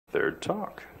Third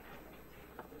talk.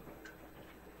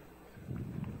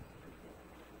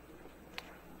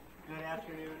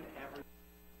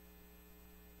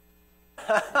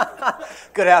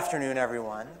 Good afternoon,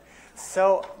 everyone.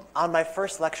 So on my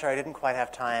first lecture, I didn't quite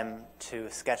have time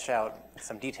to sketch out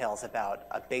some details about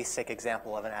a basic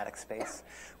example of an Adic space,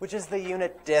 which is the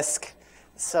unit disk.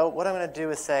 So what I'm going to do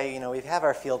is say, we have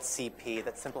our field CP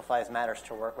that simplifies matters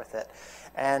to work with it.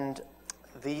 And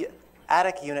the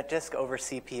Adic unit disk over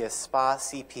CP is SPA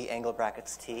CP angle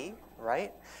brackets T,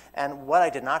 right? And what I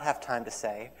did not have time to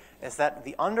say is that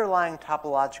the underlying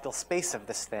topological space of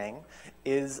this thing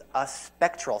is a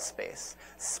spectral space.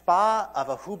 SPA of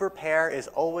a Huber pair is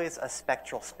always a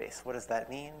spectral space. What does that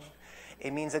mean?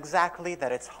 It means exactly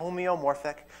that it's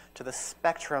homeomorphic to the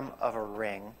spectrum of a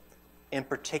ring. In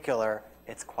particular,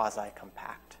 it's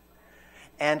quasi-compact.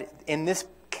 And in this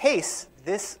case,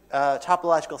 this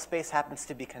topological space happens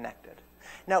to be connected.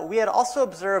 Now, we had also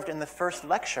observed in the first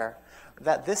lecture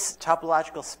that this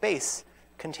topological space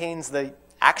contains the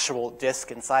actual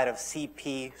disk inside of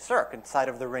CP circ, inside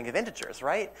of the ring of integers,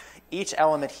 right? Each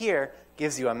element here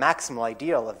gives you a maximal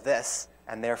ideal of this,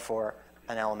 and therefore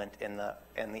an element in the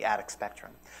Adic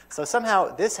spectrum. So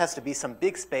somehow this has to be some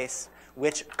big space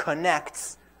which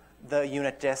connects the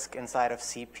unit disk inside of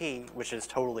CP, which is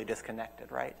totally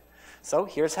disconnected, right? So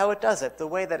here's how it does it. The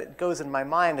way that it goes in my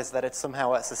mind is that it's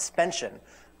somehow a suspension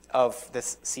of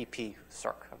this CP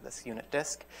circ, of this unit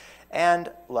disk.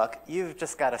 And look, you've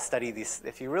just got to study these.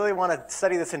 If you really want to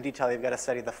study this in detail, you've got to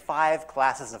study the 5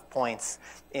 classes of points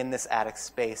in this Adic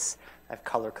space. I've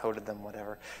color-coded them,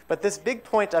 whatever. But this big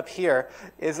point up here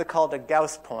is called a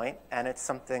Gauss point, and it's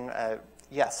something,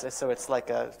 so it's like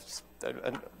a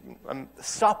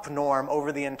sup norm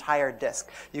over the entire disk.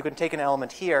 You can take an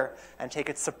element here and take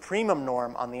its supremum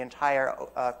norm on the entire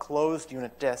closed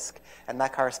unit disk, and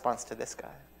that corresponds to this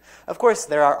guy. Of course,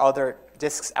 there are other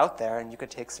disks out there, and you could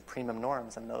take supremum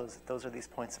norms, and those are these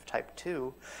points of type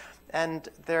 2. And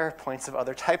there are points of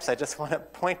other types. I just want to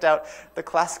point out the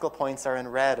classical points are in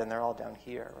red, and they're all down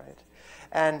here, right?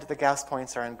 And the Gauss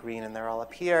points are in green, and they're all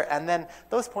up here. And then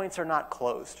those points are not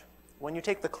closed. When you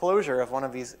take the closure of one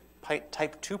of these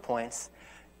type 2 points,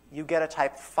 you get a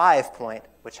type 5 point,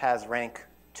 which has rank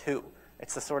 2.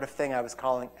 It's the sort of thing I was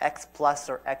calling X plus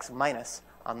or X minus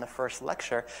on the first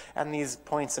lecture. And these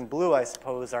points in blue, I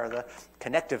suppose, are the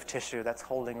connective tissue that's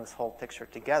holding this whole picture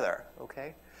together,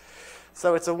 okay?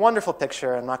 So it's a wonderful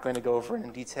picture. I'm not going to go over it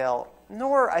in detail,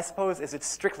 nor, I suppose, is it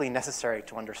strictly necessary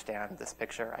to understand this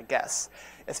picture, I guess,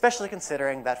 especially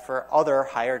considering that for other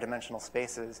higher dimensional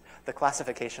spaces, the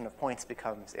classification of points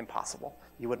becomes impossible.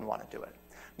 You wouldn't want to do it.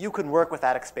 You can work with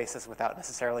Adic spaces without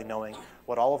necessarily knowing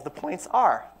what all of the points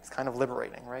are. It's kind of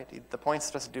liberating, right? The points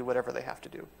just do whatever they have to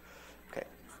do. Okay.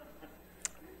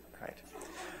 Right.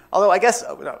 Although I guess,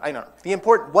 no, I know.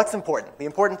 What's important? The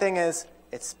important thing is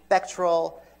it's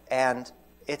spectral, and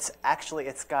it's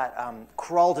got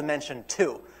Krull dimension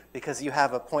 2, because you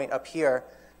have a point up here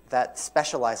that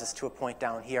specializes to a point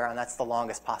down here, and that's the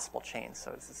longest possible chain.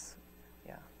 So this is,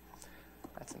 yeah,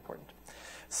 that's important.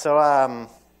 So,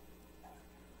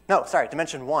 no, sorry,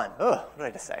 dimension 1. Oh, what did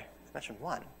I just say? Dimension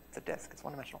 1. It's a disk. It's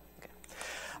one-dimensional.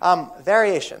 Okay.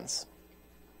 Variations.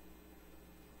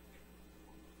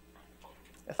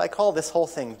 If I call this whole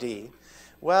thing D,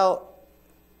 well,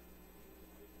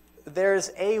 there's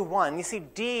A1. You see,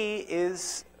 D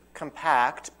is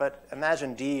compact, but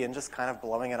imagine D and just kind of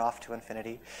blowing it off to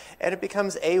infinity. And it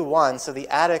becomes A1, so the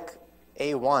Adic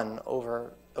A1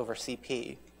 over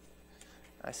CP.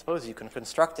 I suppose you can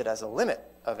construct it as a limit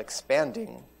of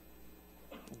expanding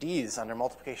D's under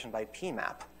multiplication by P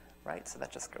map, right? So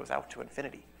that just goes out to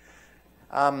infinity.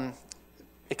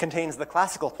 It contains the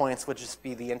classical points, which would just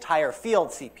be the entire field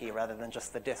CP rather than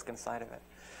just the disk inside of it.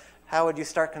 How would you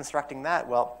start constructing that?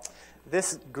 Well,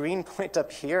 this green point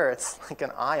up here, it's like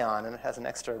an ion, and it has an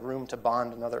extra room to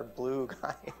bond another blue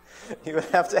guy. You would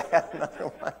have to add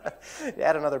another one. You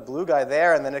add another blue guy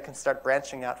there, and then it can start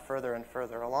branching out further and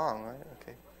further along, right?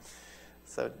 Okay.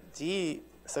 So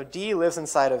D lives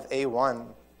inside of A1,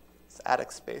 it's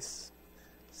Adic space.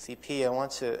 CP, I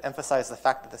want to emphasize the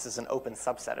fact that this is an open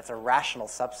subset. It's a rational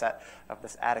subset of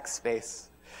this Adic space.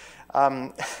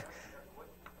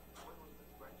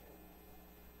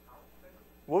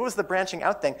 What was the branching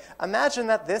out thing? Imagine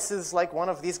that this is like one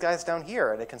of these guys down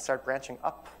here, and it can start branching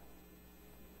up,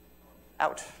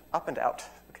 out, up and out.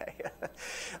 Okay.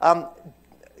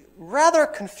 Rather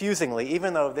confusingly,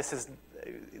 even though this is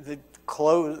the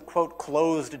quote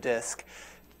closed disk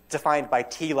defined by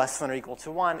t less than or equal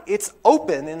to 1, it's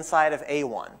open inside of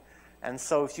A1. And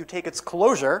so if you take its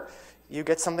closure, you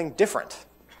get something different.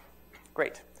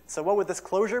 Great. So what would this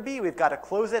closure be? We've got to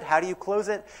close it. How do you close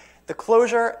it? The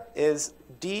closure is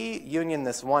D union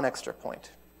this one extra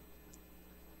point.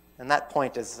 And that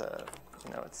point is,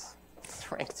 it's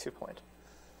rank 2 point.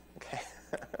 Okay.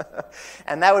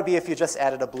 And that would be if you just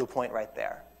added a blue point right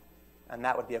there. And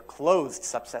that would be a closed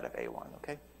subset of A1,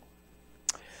 okay?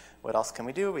 What else can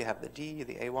we do? We have the D,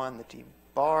 the A1, the D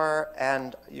bar,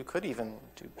 and you could even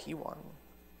do P1.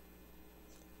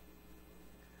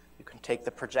 You can take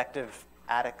the projective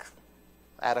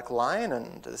Adic line,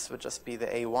 and this would just be the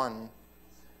A1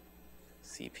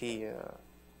 CP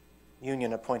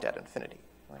union a point at infinity.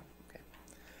 Right? Okay.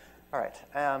 All right.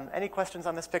 Any questions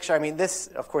on this picture? I mean, this,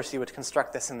 of course, you would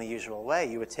construct this in the usual way.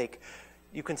 You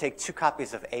can take 2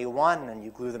 copies of A1 and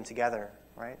you glue them together,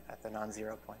 right, at the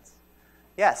non-zero points.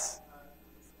 Yes?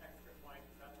 This extra point,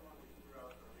 is that the one we threw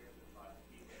out earlier that thought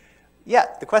P? Yeah,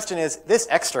 the question is, this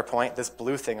extra point, this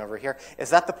blue thing over here, is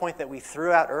that the point that we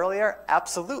threw out earlier?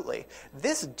 Absolutely.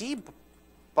 This D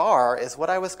bar is what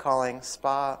I was calling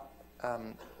SPA,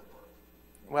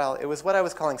 it was what I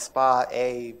was calling SPA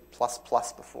A++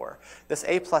 before. This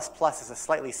A++ is a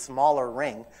slightly smaller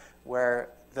ring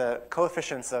where the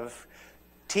coefficients of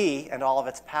T and all of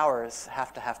its powers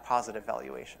have to have positive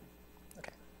valuation.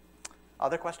 Okay.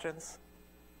 Other questions?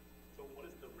 So what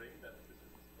is the ring that this is?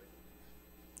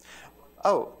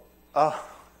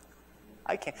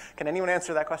 I can't. Can anyone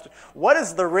answer that question? What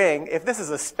is the ring, if this is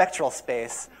a spectral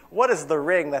space, what is the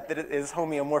ring that is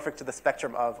homeomorphic to the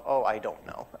spectrum of, I don't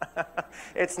know.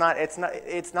 It's not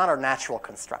a natural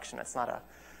construction. It's not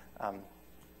a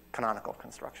canonical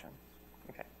construction.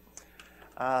 Okay.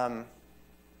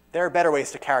 There are better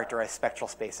ways to characterize spectral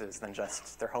spaces than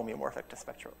just they're homeomorphic to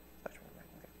spectral.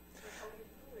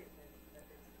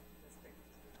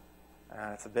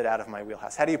 It's a bit out of my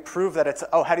wheelhouse. How do you prove that it's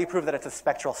a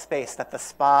spectral space, that the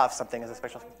SPA of something is a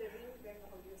spectral space?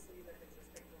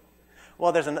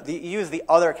 Well, you use the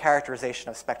other characterization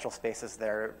of spectral spaces,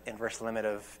 their inverse limit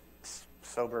of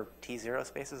sober T0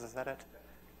 spaces. Is that it?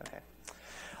 Okay.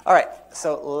 All right,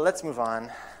 so let's move on.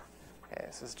 Okay,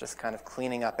 this is just kind of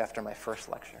cleaning up after my first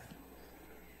lecture.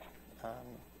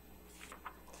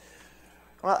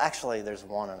 Well, actually, there's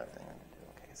one other thing I'm going to do.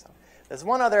 Okay, so there's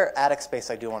one other Adic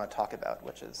space I do want to talk about,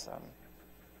 which is,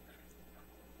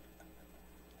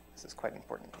 this is quite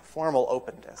important, formal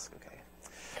open disk. Okay,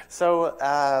 so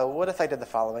what if I did the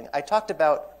following? I talked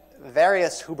about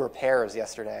various Huber pairs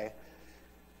yesterday.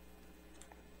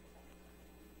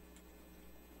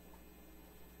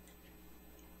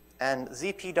 And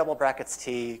ZP double brackets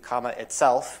T, comma,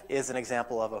 itself is an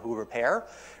example of a Huber pair.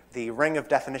 The ring of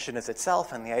definition is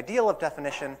itself, and the ideal of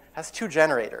definition has 2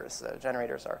 generators. The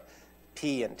generators are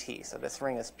P and T. So this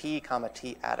ring is P, comma,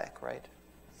 T adic, right?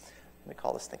 Let me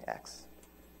call this thing X.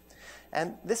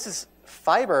 And this is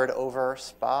fibered over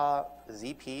SPA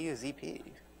ZP, ZP,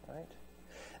 right?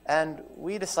 And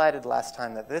we decided last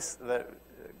time that the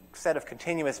set of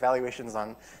continuous valuations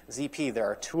on ZP, there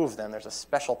are 2 of them. There's a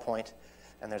special point,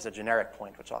 and there's a generic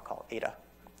point, which I'll call eta.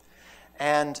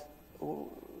 And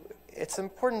it's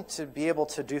important to be able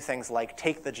to do things like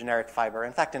take the generic fiber.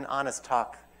 In fact, in Anna's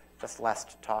talk, just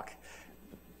last talk,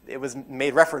 it was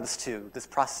made reference to this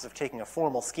process of taking a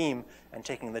formal scheme and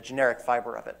taking the generic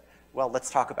fiber of it. Well, let's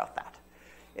talk about that.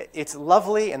 It's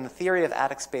lovely in the theory of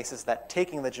Adic spaces that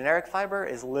taking the generic fiber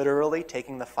is literally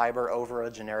taking the fiber over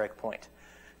a generic point.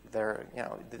 They're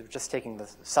just taking the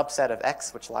subset of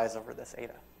X, which lies over this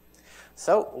eta.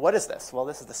 So what is this? Well,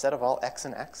 this is the set of all X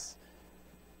and X,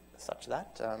 such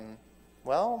that,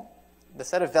 the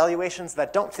set of valuations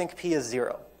that don't think P is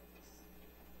 0.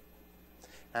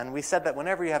 And we said that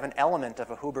whenever you have an element of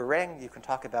a Huber ring, you can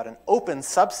talk about an open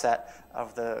subset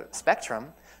of the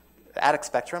spectrum, the Adic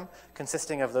spectrum,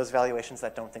 consisting of those valuations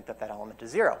that don't think that that element is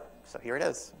 0. So here it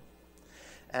is.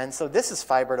 And so this is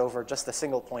fibered over just the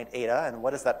single point eta. And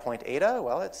what is that point eta?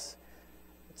 Well, it's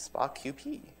SPA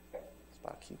QP.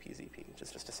 QPZP, which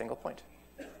is just a single point.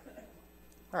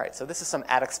 All right, so this is some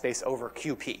Adic space over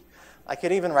QP. I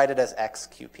could even write it as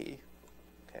XQP.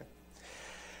 Okay.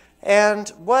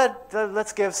 And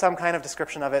let's give some kind of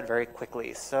description of it very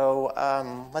quickly. So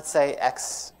let's say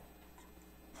X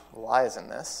lies in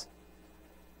this.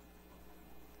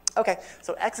 Okay,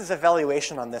 so X is a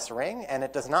valuation on this ring, and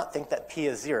it does not think that P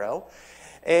is 0.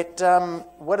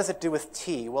 What does it do with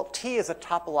T? Well, T is a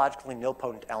topologically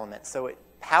nilpotent element, so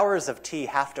powers of T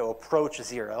have to approach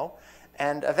 0,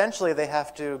 and eventually they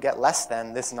have to get less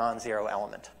than this non-zero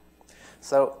element.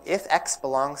 So if X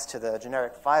belongs to the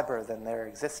generic fiber, then there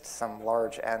exists some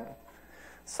large n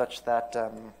such that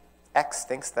X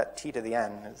thinks that T to the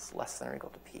n is less than or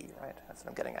equal to P, right? That's what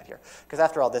I'm getting at here. Because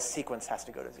after all, this sequence has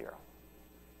to go to 0.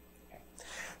 Okay.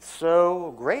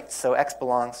 So great. So X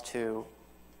belongs to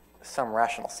some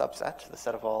rational subset, the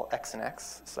set of all X and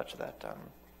X, such that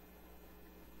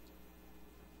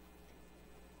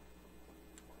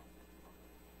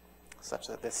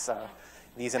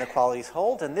these inequalities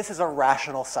hold, and this is a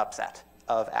rational subset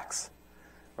of X,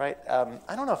 right?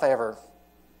 I don't know if I ever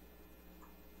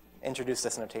introduced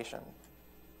this notation,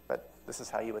 but this is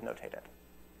how you would notate it.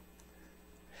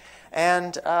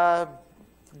 And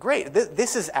great,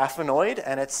 this is aphanoid,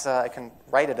 and it's I can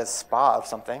write it as SPA of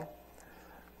something.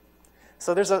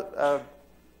 So there's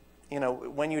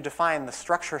when you define the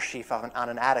structure sheaf on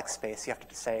an Adic space, you have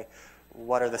to say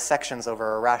what are the sections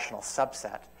over a rational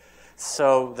subset.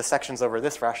 So the sections over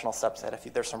this rational subset,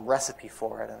 if there's some recipe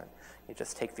for it, and you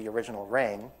just take the original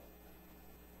ring,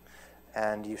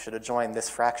 and you should adjoin this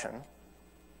fraction,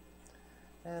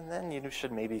 and then you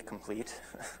should maybe complete.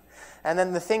 And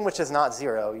then the thing which is not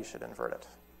 0, you should invert it.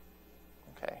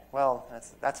 Okay, well,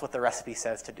 that's what the recipe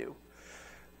says to do.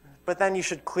 But then you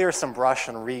should clear some brush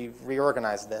and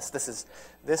reorganize this. This is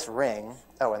this ring.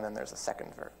 Oh, and then there's a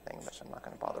second thing, which I'm not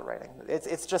going to bother writing.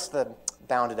 It's just the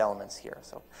bounded elements here.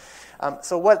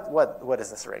 So what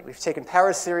is this ring? We've taken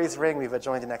power series ring, we've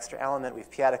adjoined an extra element, we've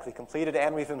p-adically completed,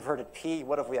 and we've inverted p.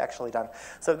 What have we actually done?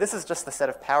 So this is just the set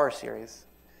of power series.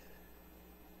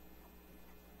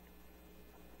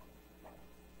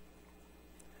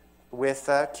 With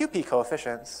QP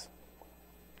coefficients,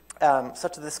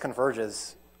 such that this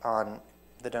converges on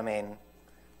the domain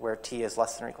where t is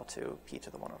less than or equal to p to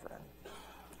the 1 over n.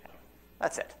 Okay.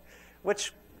 That's it,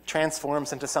 which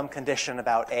transforms into some condition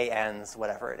about an's,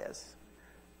 whatever it is.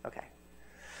 Okay.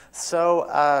 So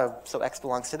x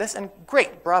belongs to this, and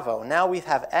great, bravo. Now we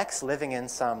have x living in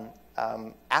some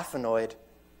aphanoid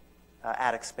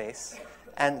Adic space,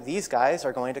 and these guys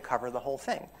are going to cover the whole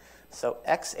thing. So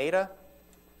x eta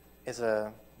is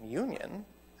a union,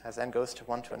 as n goes to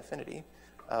 1 to infinity,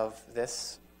 of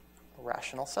this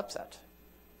rational subset,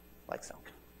 like so.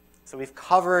 So we've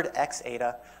covered x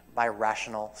eta by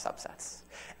rational subsets.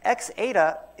 X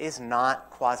eta is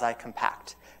not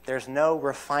quasi-compact. There's no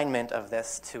refinement of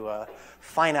this to a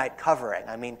finite covering.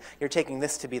 I mean, you're taking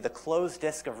this to be the closed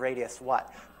disk of radius,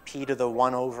 what? P to the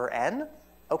 1 over n?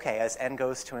 Okay, as n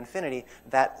goes to infinity,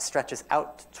 that stretches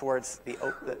out towards the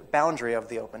boundary of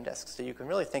the open disk. So you can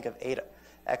really think of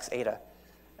x eta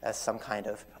as some kind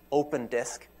of open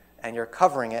disk, and you're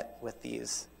covering it with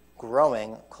these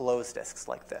growing closed disks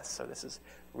like this. So this is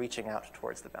reaching out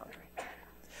towards the boundary.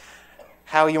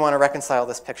 How you want to reconcile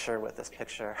this picture with this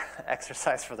picture,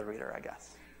 exercise for the reader, I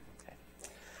guess.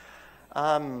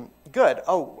 Okay. Good.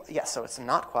 Oh, yeah, so it's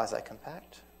not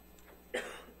quasi-compact.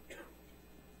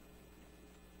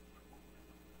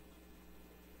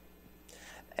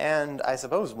 And I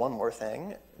suppose one more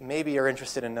thing. Maybe you're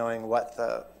interested in knowing what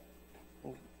the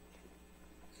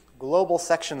global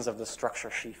sections of the structure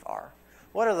sheaf are.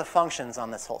 What are the functions on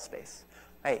this whole space?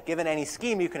 Right, given any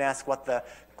scheme, you can ask what the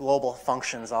global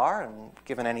functions are, and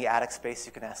given any Adic space,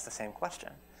 you can ask the same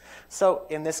question. So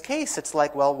in this case, it's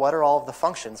like, well, what are all of the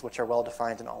functions which are well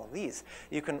defined in all of these?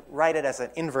 You can write it as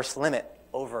an inverse limit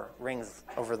over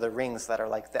the rings that are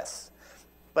like this.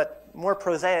 But more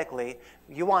prosaically,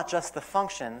 you want just the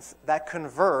functions that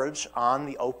converge on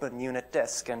the open unit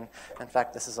disk. And in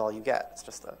fact, this is all you get. It's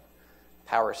just a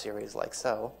power series like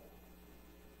so,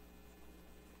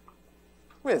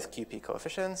 with QP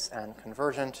coefficients and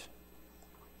convergent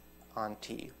on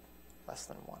t less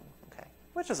than 1, okay?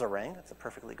 Which is a ring. It's a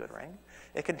perfectly good ring.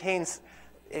 It contains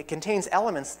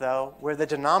elements, though, where the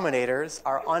denominators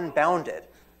are unbounded.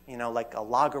 You know, like a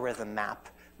logarithm map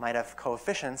might have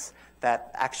coefficients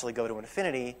that actually go to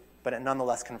infinity, but it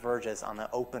nonetheless converges on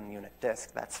the open unit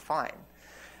disk. That's fine.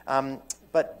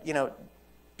 But, you know,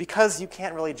 because you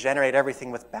can't really generate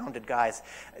everything with bounded guys,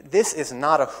 this is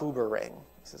not a Huber ring.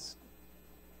 This is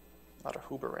not a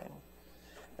Huber ring.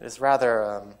 It is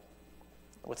rather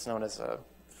what's known as a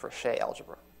Frechet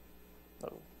algebra.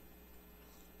 No.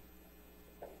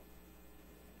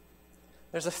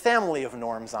 There's a family of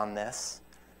norms on this.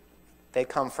 They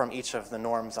come from each of the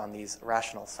norms on these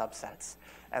rational subsets.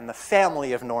 And the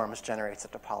family of norms generates a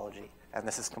topology. And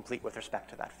this is complete with respect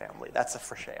to that family. That's a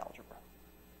Frechet algebra.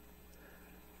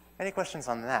 Any questions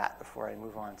on that before I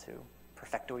move on to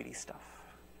perfectoidy stuff?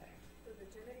 Okay. So the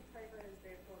generic fiber is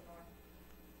therefore not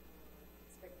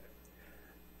spectral.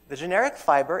 The generic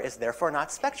fiber is therefore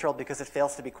not spectral because it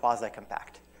fails to be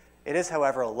quasi-compact. It is,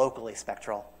 however, locally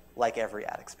spectral, like every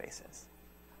Adic space is.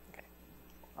 Okay.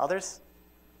 Others?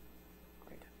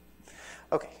 Great.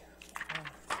 Okay.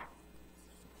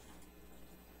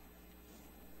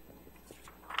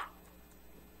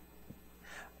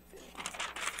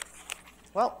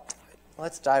 Well,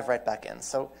 let's dive right back in.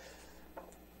 So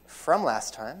from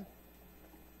last time,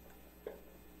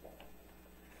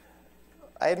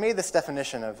 I had made this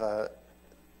definition of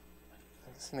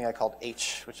something I called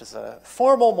H, which is a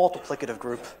formal multiplicative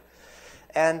group.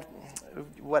 And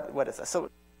what is that? So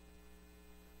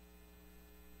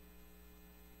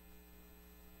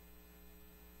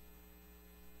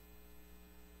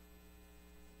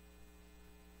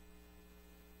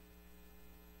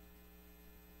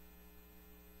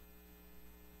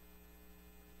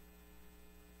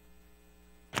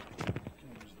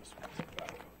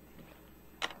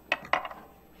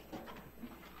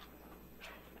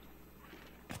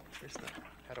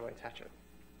how do I attach it?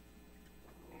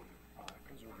 It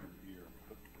goes over your ear.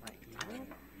 My ear?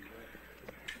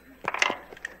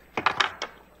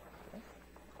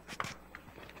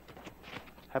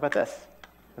 How about this?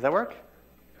 Does that work?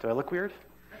 Do I look weird?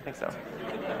 I think so.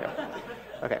 Yeah.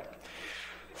 Okay.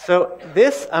 So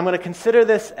this, I'm going to consider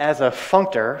this as a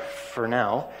functor for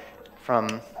now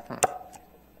from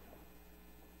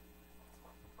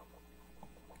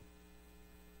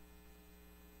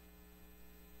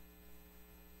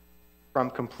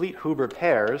complete Huber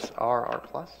pairs, R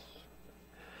plus,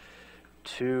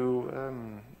 to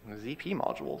ZP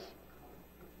modules.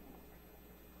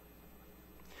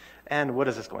 And what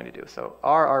is this going to do? So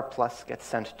R plus gets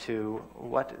sent to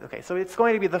what? Okay, so it's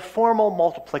going to be the formal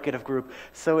multiplicative group,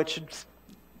 so it should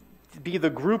be the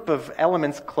group of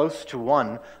elements close to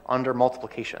 1 under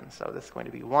multiplication. So this is going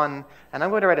to be 1, and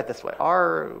I'm going to write it this way.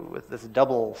 R with this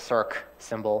double circ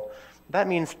symbol, that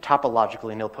means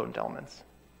topologically nilpotent elements.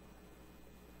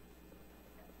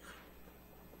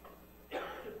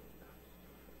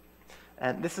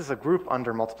 And this is a group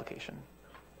under multiplication.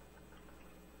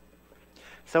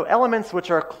 So elements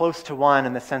which are close to 1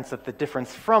 in the sense that the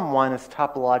difference from 1 is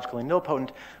topologically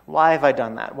nilpotent. Why have I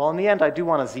done that? Well, in the end, I do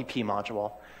want a ZP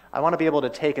module. I want to be able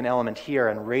to take an element here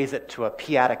and raise it to a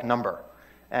p-adic number.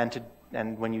 And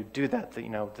when you do that,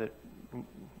 the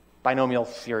binomial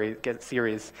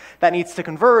series, that needs to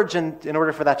converge, and in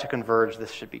order for that to converge,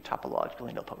 this should be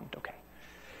topologically nilpotent. Okay.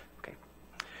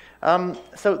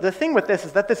 So the thing with this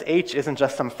is that this H isn't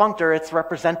just some functor, it's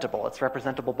representable. It's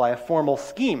representable by a formal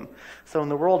scheme. So in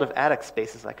the world of Adic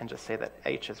spaces, I can just say that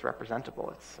H is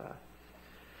representable.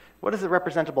 What is it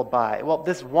representable by? Well,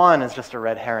 this 1 is just a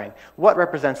red herring. What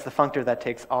represents the functor that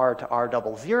takes R to R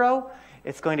double 0?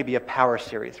 It's going to be a power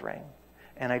series ring.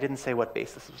 And I didn't say what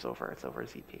base this was over. It's over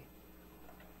ZP.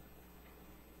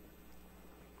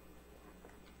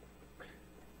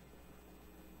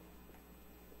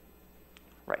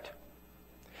 Right.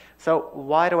 So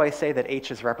why do I say that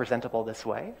H is representable this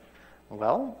way?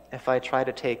 Well, if I try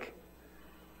to take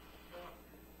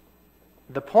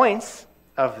the points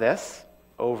of this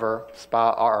over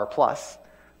SPA RR plus,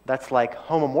 that's like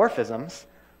homomorphisms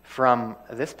from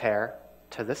this pair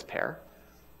to this pair.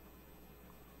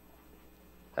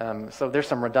 So there's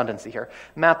some redundancy here.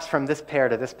 Maps from this pair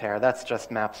to this pair, that's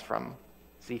just maps from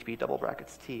ZP double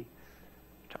brackets T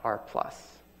to R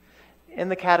plus, in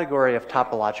the category of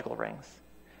topological rings.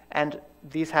 And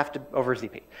these have to, over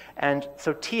ZP. And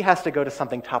so T has to go to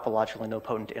something topologically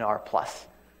nilpotent in R plus,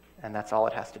 and that's all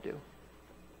it has to do.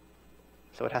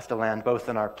 So it has to land both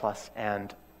in R plus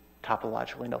and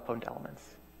topologically nilpotent elements.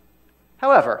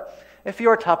 However, if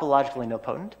you're topologically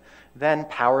nilpotent, then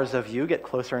powers of U get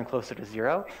closer and closer to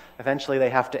 0. Eventually they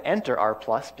have to enter R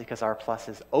plus because R plus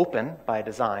is open by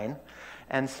design.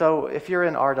 And so if you're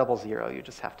in R double 0, you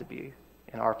just have to be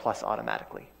in R plus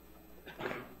automatically.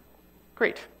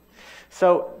 Great.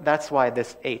 So that's why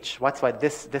this H, that's why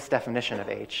this definition of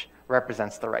H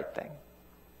represents the right thing.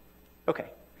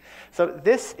 Okay. So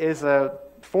this is a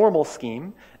formal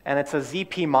scheme, and it's a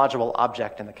ZP module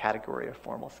object in the category of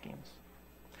formal schemes.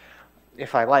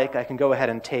 If I like, I can go ahead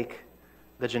and take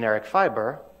the generic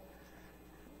fiber.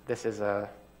 This is a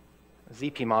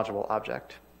ZP module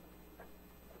object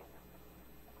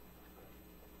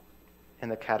in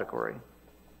the category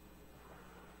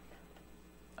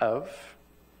of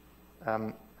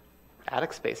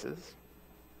Adic spaces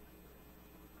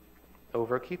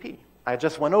over QP. I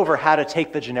just went over how to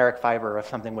take the generic fiber of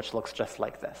something which looks just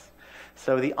like this.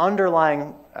 So the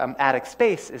underlying Adic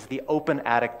space is the open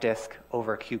Adic disk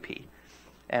over QP.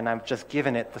 And I've just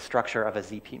given it the structure of a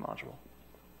ZP module.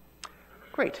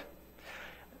 Great.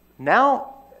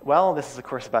 Now, well, this is a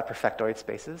course about perfectoid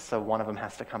spaces, so one of them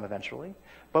has to come eventually.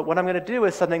 But what I'm going to do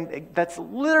is something that's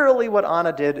literally what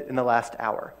Anna did in the last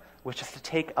hour, which is to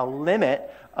take a limit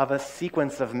of a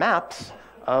sequence of maps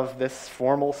of this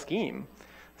formal scheme.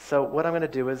 So what I'm going to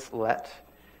do is let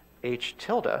H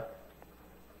tilde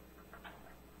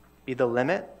be the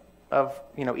limit of,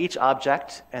 each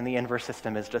object in the inverse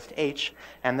system is just h,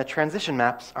 and the transition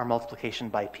maps are multiplication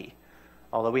by p.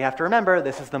 Although we have to remember,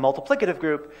 this is the multiplicative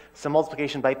group, so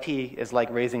multiplication by p is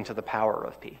like raising to the power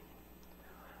of p.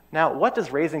 Now, what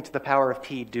does raising to the power of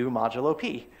p do modulo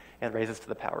p? It raises to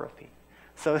the power of p.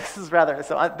 So this is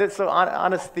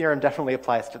honest theorem definitely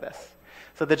applies to this.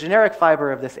 So the generic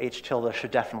fiber of this H tilde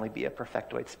should definitely be a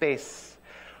perfectoid space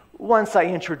once I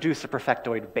introduce a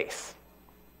perfectoid base.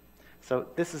 So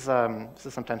this is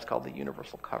sometimes called the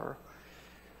universal cover.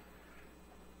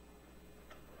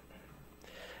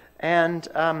 And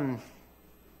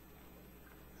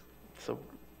so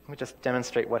let me just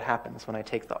demonstrate what happens when I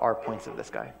take the R points of this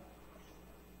guy.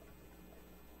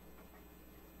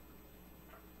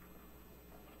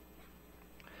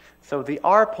 So the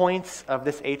R points of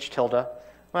this H tilde,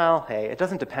 well, hey, it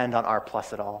doesn't depend on R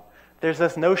plus at all. There's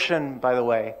this notion, by the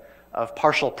way, of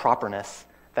partial properness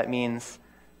that means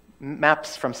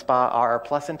maps from SPA R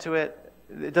plus into it,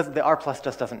 the R plus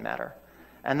just doesn't matter.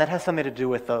 And that has something to do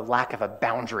with the lack of a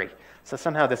boundary. So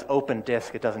somehow this open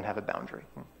disk, it doesn't have a boundary.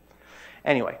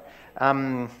 Anyway,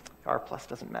 R plus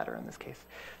doesn't matter in this case.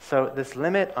 So this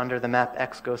limit under the map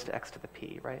x goes to x to the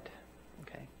p, right?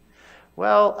 Okay.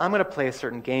 Well, I'm going to play a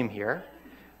certain game here.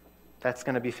 That's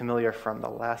going to be familiar from the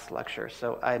last lecture.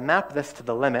 So I map this to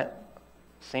the limit,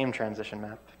 same transition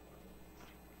map,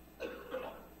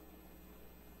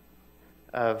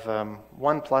 of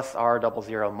 1 plus r double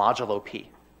 0 modulo p.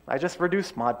 I just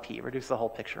reduce mod p, reduce the whole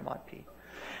picture mod p.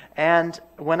 And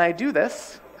when I do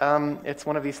this, it's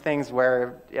one of these things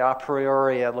where a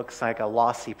priori it looks like a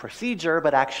lossy procedure,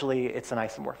 but actually it's an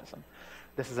isomorphism.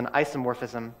 This is an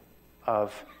isomorphism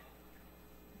of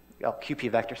QP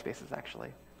vector spaces, actually.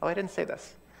 Oh, I didn't say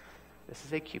this. This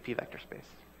is a QP vector space.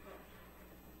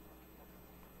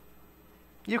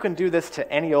 You can do this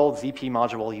to any old ZP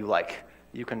module you like.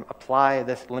 You can apply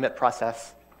this limit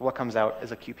process. What comes out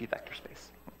is a QP vector space.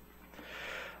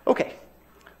 Okay.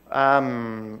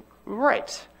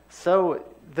 Right. So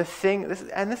the thing,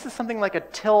 this is something like a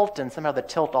tilt, and somehow the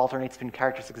tilt alternates between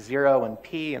characteristic 0 and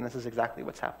p, and this is exactly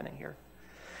what's happening here.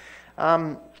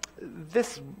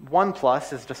 This 1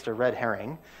 plus is just a red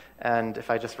herring, and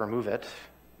if I just remove it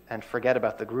and forget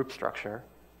about the group structure,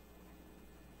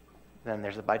 then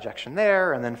there's a bijection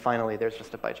there, and then finally there's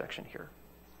just a bijection here.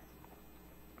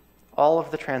 All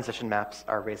of the transition maps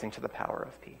are raising to the power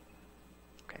of p.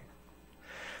 Okay.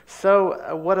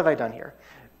 So what have I done here?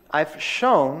 I've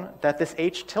shown that this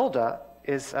H tilde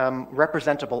is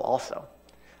representable also.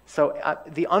 So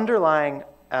the underlying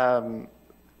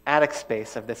Adic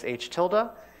space of this H tilde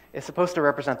is supposed to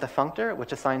represent the functor,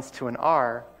 which assigns to an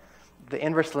R the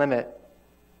inverse limit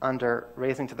under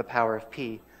raising to the power of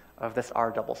p of this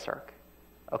R double circ.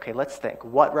 Okay, let's think.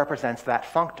 What represents that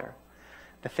functor?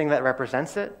 The thing that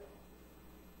represents it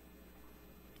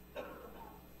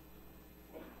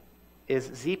is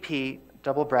ZP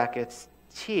double brackets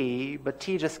t, but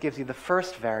t just gives you the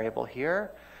first variable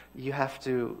here. You have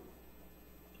to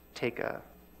take a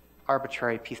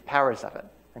arbitrary piece powers of it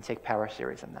and take power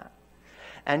series in that.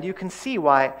 And you can see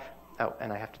why, oh,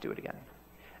 and I have to do it again.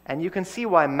 And you can see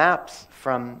why maps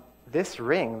from this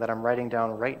ring that I'm writing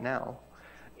down right now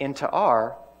into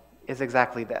R is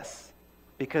exactly this.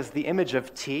 Because the image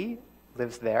of t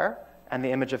lives there, and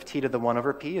the image of t to the 1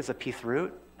 over p is a pth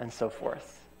root, and so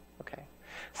forth. Okay.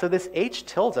 So this H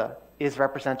tilde is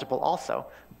representable also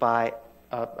by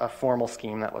a formal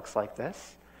scheme that looks like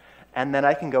this. And then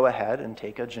I can go ahead and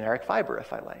take a generic fiber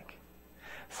if I like.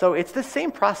 So it's the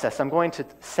same process. I'm going to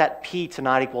set p to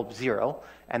not equal 0,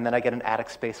 and then I get an Adic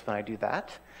space when I do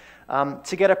that.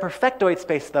 To get a perfectoid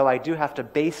space, though, I do have to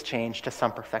base change to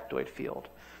some perfectoid field.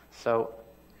 So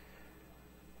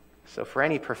for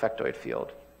any perfectoid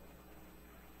field,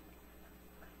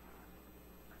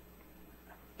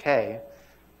 K,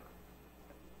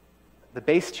 the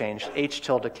base change, H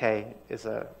tilde K, is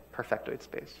a perfectoid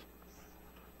space. Is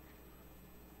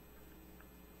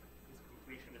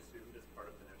completion assumed as part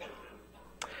of the notation?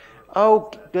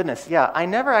 Oh, goodness, yeah.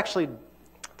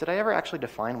 Did I ever actually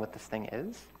define what this thing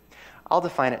is? I'll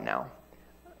define it now.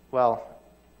 Well,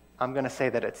 I'm going to say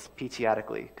that it's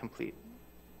p-adically complete.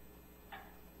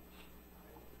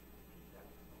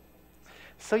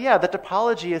 So yeah, the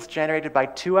topology is generated by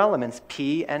two elements,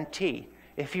 p and t.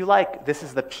 If you like, this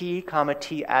is the p comma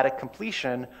t adic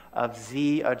completion of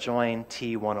z adjoin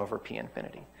t 1 over p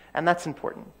infinity. And that's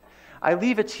important. I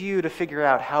leave it to you to figure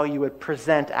out how you would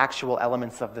present actual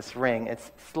elements of this ring.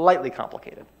 It's slightly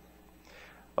complicated.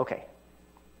 Okay.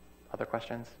 Other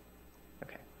questions?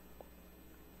 Okay.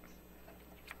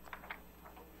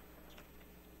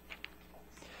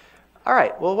 All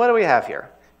right, well, what do we have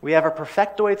here? We have a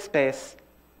perfectoid space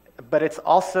but it's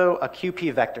also a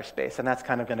QP vector space, and that's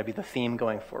kind of going to be the theme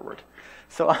going forward.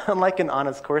 So unlike in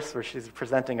Anna's course, where she's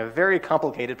presenting a very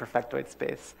complicated perfectoid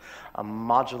space, a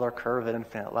modular curve at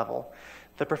infinite level,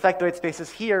 the perfectoid spaces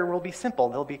here will be simple.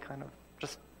 They'll be kind of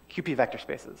just QP vector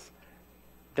spaces.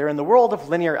 They're in the world of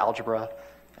linear algebra,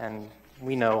 and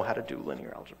we know how to do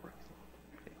linear algebra.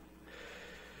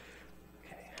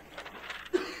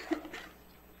 Okay.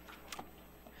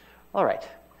 All right.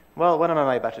 Well, what am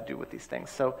I about to do with these things?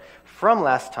 So from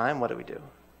last time, what did we do?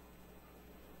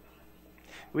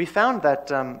 We found that,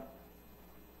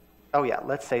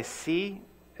 let's say C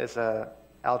is a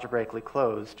algebraically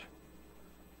closed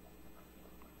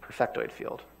perfectoid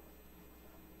field.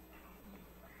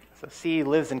 So C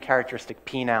lives in characteristic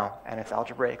P now, and it's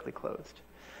algebraically closed.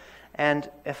 And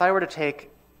if I were to take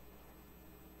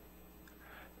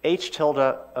H tilde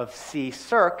of C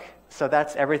circ, so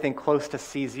that's everything close to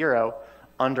C0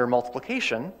 under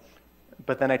multiplication,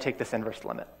 but then I take this inverse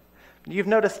limit. You've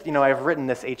noticed, I've written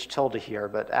this H tilde here,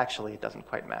 but actually it doesn't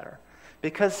quite matter.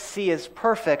 Because C is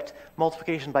perfect,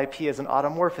 multiplication by P is an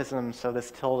automorphism, so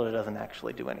this tilde doesn't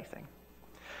actually do anything.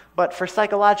 But for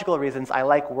psychological reasons, I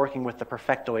like working with the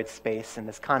perfectoid space in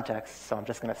this context, so I'm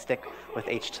just going to stick with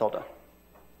H tilde.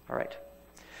 All right.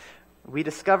 We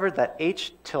discovered that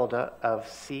H tilde of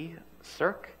C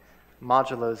circ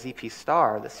modulo ZP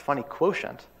star, this funny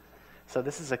quotient, so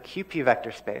this is a QP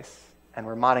vector space, and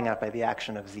we're modding out by the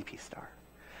action of ZP star.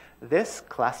 This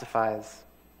classifies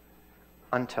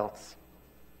untilts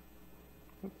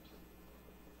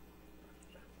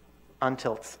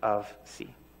of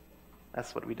C.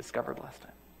 That's what we discovered last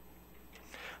time.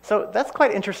 So that's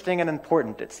quite interesting and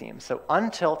important, it seems. So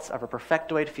untilts of a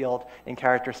perfectoid field in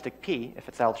characteristic P, if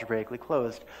it's algebraically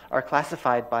closed, are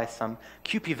classified by some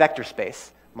QP vector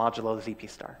space modulo ZP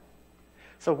star.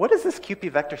 So what is this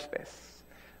QP vector space?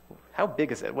 How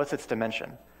big is it? What's its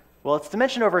dimension? Well, its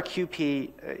dimension over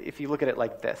QP, if you look at it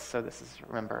like this, so this is,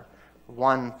 remember,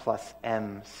 1 plus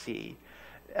MC.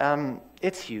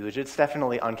 It's huge. It's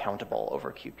definitely uncountable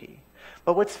over QP.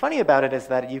 But what's funny about it is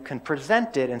that you can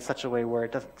present it in such a way where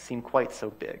it doesn't seem quite so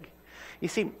big. You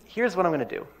see, here's what I'm going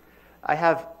to do. I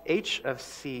have H of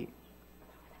C.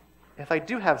 If I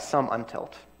do have some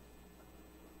untilt,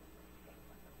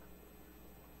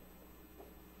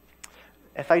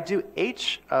 if I do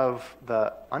H of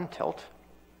the untilt,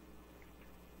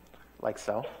 like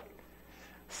so,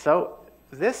 so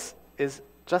this is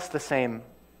just the same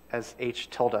as H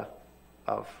tilde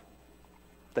of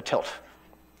the tilt,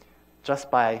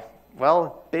 just by,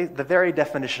 well, the very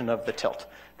definition of the tilt.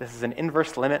 This is an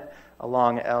inverse limit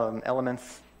along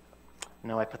elements.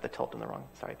 No, I put the tilde in the wrong.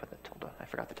 Sorry, I put the tilde. I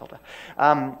forgot the tilde.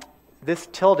 This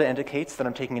tilde indicates that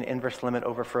I'm taking an inverse limit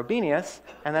over Frobenius,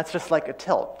 and that's just like a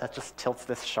tilt. That just tilts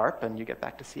this sharp, and you get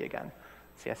back to C again.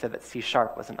 See, I said that C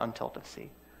sharp was an untilt of C.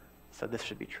 So this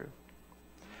should be true.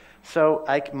 So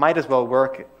I might as well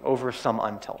work over some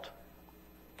untilt.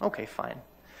 Okay, fine.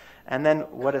 And then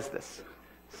what is this?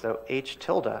 So H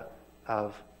tilde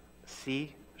of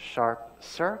C sharp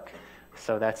circ.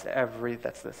 So that's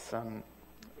this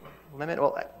limit.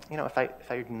 Well, if I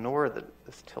ignore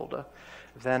this tilde,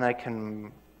 then I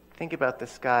can think about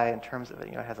this guy in terms of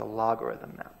it has a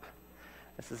logarithm map.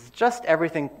 This is just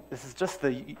everything. This is just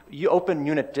the open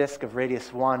unit disk of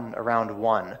radius 1 around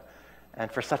 1. And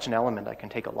for such an element, I can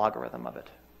take a logarithm of it.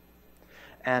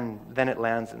 And then it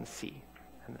lands in C.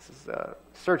 And this is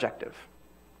surjective.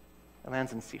 It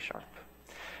lands in C sharp.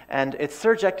 And it's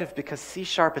surjective because C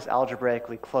sharp is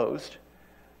algebraically closed.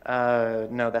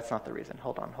 No, that's not the reason.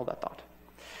 Hold on, hold that thought.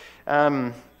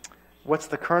 What's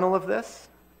the kernel of this?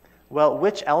 Well,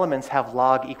 which elements have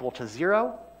log equal to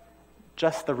 0?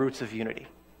 Just the roots of unity.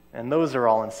 And those are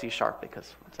all in C sharp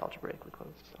because it's algebraically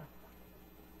closed.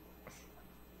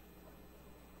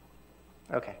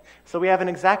 Okay, so we have an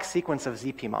exact sequence of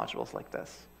ZP modules like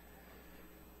this.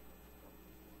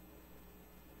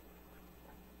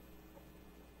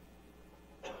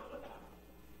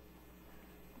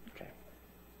 Okay.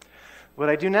 What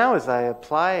I do now is I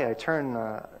turn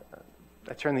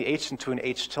the H into an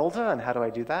H tilde, and how do I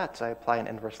do that? I apply an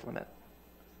inverse limit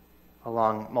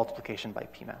along multiplication by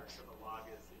P maps.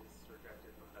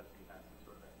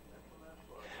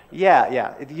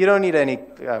 Yeah. You don't need any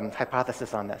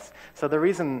hypothesis on this. So the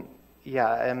reason,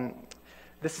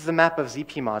 this is a map of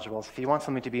ZP modules. If you want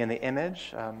something to be in the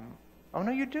image, oh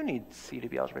no, you do need C to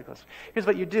be algebraically close. Here's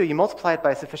what you do. You multiply it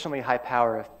by a sufficiently high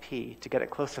power of P to get it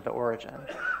close to the origin.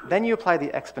 Then you apply the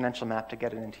exponential map to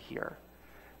get it into here.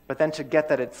 But then to get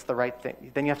that it's the right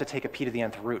thing, then you have to take a P to the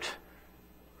nth root.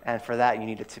 And for that, you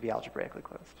need it to be algebraically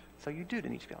closed. So you do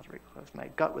need to be algebraically closed. My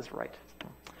gut was right.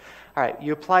 All right,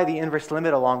 you apply the inverse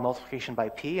limit along multiplication by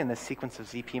p in this sequence of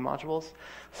ZP modules.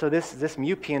 So this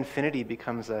mu p infinity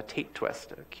becomes a Tate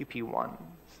twist, a QP1.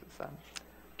 This is a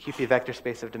QP vector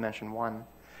space of dimension 1.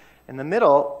 In the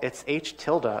middle, it's H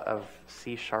tilde of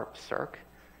C sharp circ,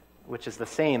 which is the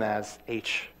same as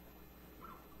H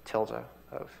tilde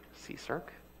of C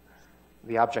circ,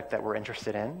 the object that we're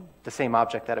interested in, the same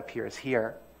object that appears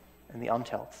here in the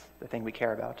untilts, the thing we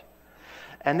care about.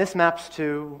 And this maps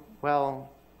to,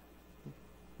 well,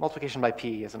 multiplication by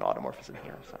p is an automorphism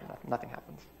here, so nothing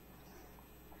happens.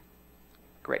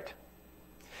 Great.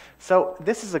 So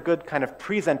this is a good kind of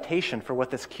presentation for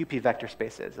what this QP vector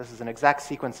space is. This is an exact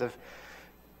sequence of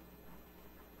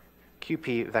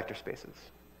QP vector spaces.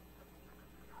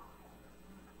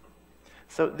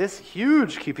 So this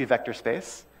huge QP vector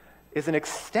space is an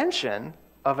extension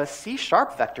of a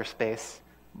C-sharp vector space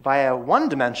by a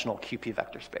one-dimensional QP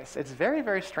vector space. It's very,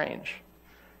 very strange.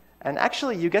 And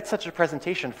actually, you get such a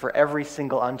presentation for every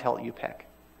single untilt you pick.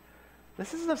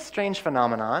 This is a strange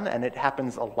phenomenon, and it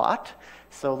happens a lot,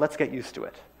 so let's get used to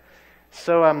it.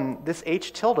 So this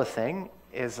H tilde thing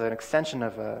is an extension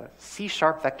of a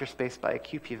C-sharp vector space by a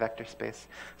QP vector space.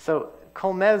 So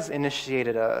Colmez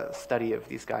initiated a study of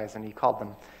these guys, and he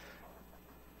called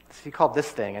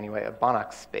this thing, anyway, a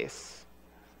Banach space,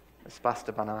 espace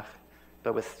de Banach,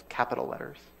 but with capital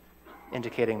letters,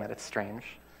 indicating that it's strange.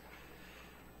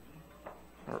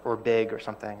 Or big or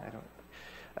something, I don't.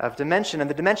 Of dimension, and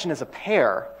the dimension is a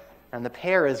pair, and the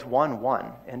pair is 1,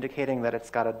 1, indicating that it's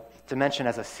got a dimension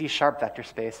as a C-sharp vector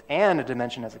space and a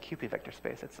dimension as a QP vector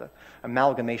space. It's an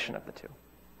amalgamation of the two.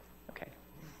 Okay.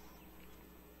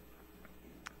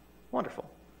 Wonderful.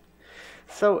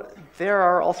 So there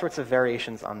are all sorts of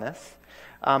variations on this,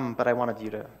 but I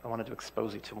wanted to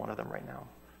expose you to one of them right now.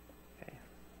 Okay.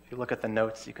 If you look at the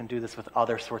notes, you can do this with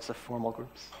other sorts of formal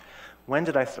groups. When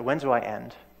do I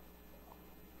end?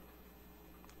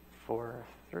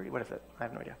 4:30? What is it? I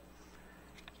have no idea.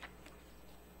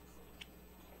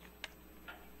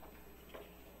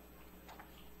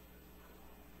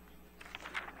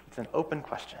 It's an open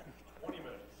question. 20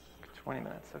 minutes. 20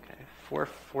 minutes, okay.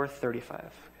 4:35,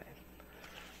 okay.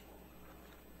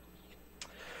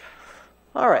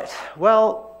 All right,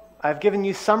 well, I've given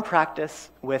you some practice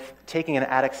with taking an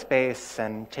Adic space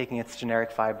and taking its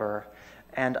generic fiber.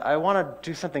 And I want to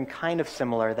do something kind of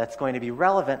similar that's going to be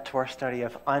relevant to our study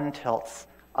of untilts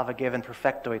of a given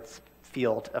perfectoid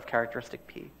field of characteristic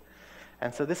P.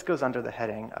 And so this goes under the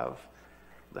heading of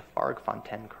the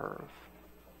Farg-Fontaine curve.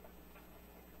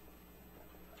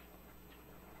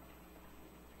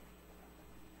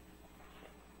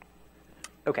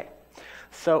 Okay,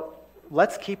 so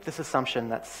let's keep this assumption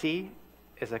that C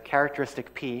is a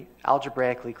characteristic P,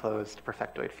 algebraically closed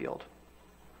perfectoid field.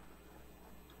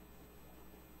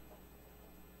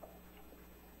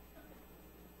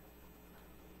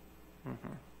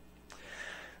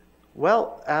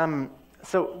 Well,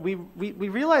 so we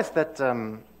realized that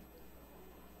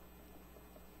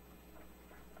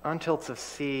untilts of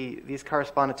C, these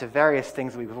corresponded to various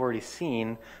things we've already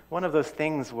seen. One of those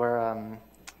things were,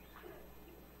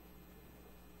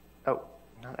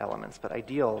 not elements, but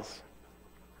ideals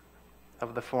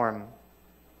of the form,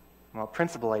 well,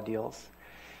 principal ideals,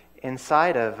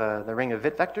 inside of the ring of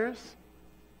Witt vectors.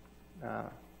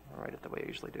 I'll write it the way I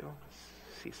usually do,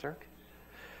 C circ.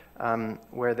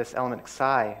 Where this element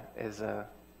psi is a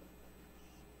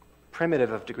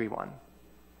primitive of degree 1.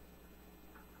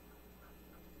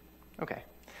 Okay,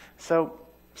 so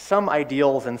some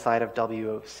ideals inside of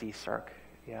W of C circ,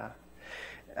 yeah.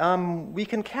 We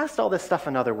can cast all this stuff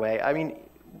another way. I mean,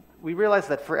 we realize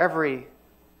that for every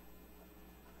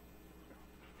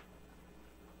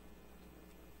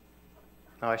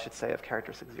I should say of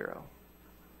characteristic 0.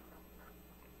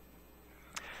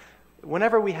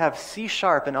 Whenever we have C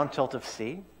sharp and untilt of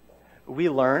C, we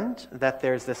learned that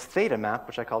there's this theta map,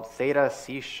 which I called theta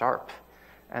C sharp.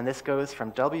 And this goes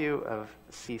from W of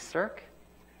C circ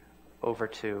over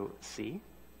to C.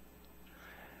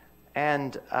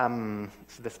 And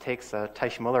so this takes a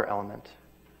Teichmuller element,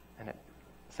 and it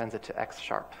sends it to X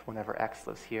sharp. Whenever X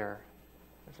lives here,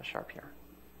 there's a sharp here.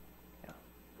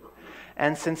 Yeah.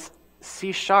 And since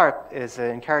C sharp is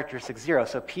in characteristic 0,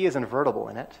 so P is invertible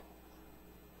in it.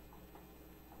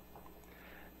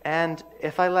 And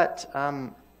if I let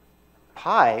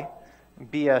pi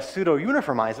be a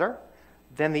pseudo-uniformizer,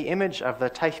 then the image of the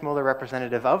Teichmuller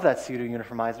representative of that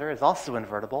pseudo-uniformizer is also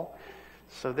invertible.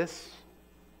 So this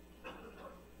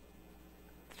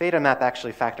theta map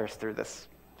actually factors through this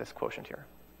quotient here.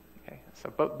 Okay, so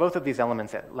both of these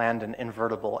elements land in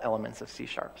invertible elements of C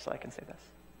sharp, so I can say this.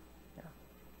 Yeah.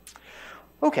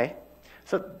 Okay,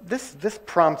 So this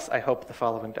prompts, I hope, the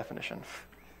following definition.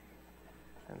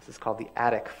 And this is called the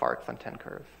Adic Fark-Fontaine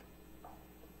curve.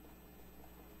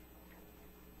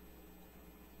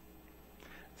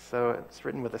 So it's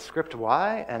written with a script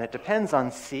Y, and it depends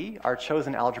on C, our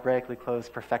chosen algebraically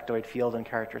closed perfectoid field and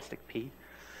characteristic P.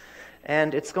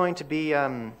 And it's going to be,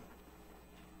 well,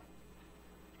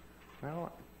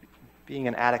 being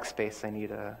an Adic space, I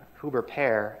need a Huber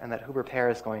pair, and that Huber pair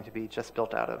is going to be just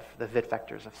built out of the Witt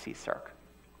vectors of C circ.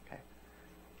 Okay.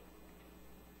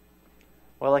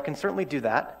 Well, I can certainly do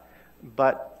that,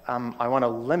 but I want to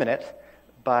limit it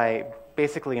by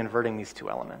basically inverting these two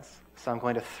elements. So I'm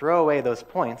going to throw away those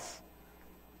points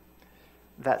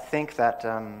that think that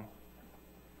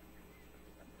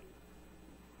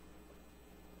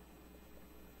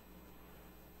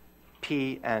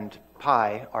P and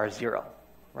pi are 0,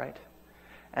 right?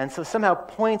 And so somehow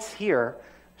points here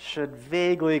should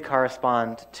vaguely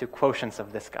correspond to quotients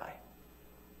of this guy.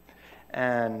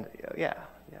 And yeah.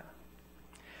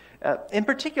 In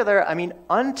particular, I mean,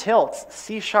 untilts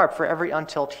C sharp for every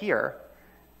untilt here,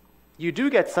 you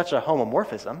do get such a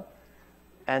homomorphism.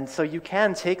 And so you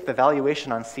can take the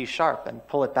valuation on C sharp and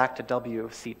pull it back to W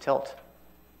of C tilt,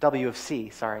 W of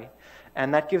C, sorry.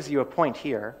 And that gives you a point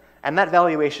here. And that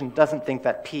valuation doesn't think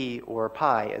that P or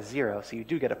pi is 0, so you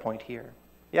do get a point here.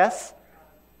 Yes?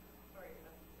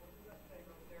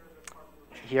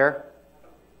 Here?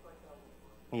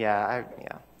 Yeah.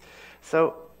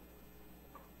 So,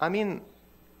 I mean,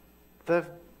 the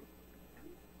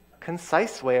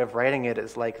concise way of writing it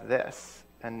is like this,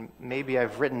 and maybe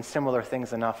I've written similar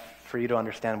things enough for you to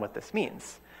understand what this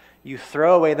means. You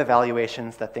throw away the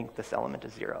valuations that think this element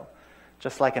is 0.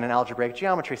 Just like in an algebraic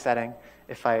geometry setting,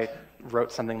 if I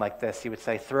wrote something like this, you would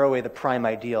say, throw away the prime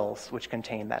ideals which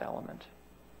contain that element.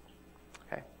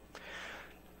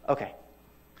 Okay.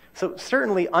 So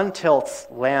certainly untilts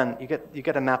land, you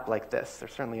get a map like this.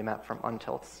 There's certainly a map from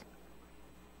untilts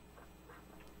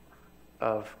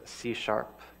of C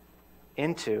sharp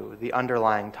into the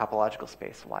underlying topological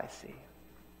space YC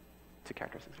to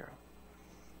characteristic 0.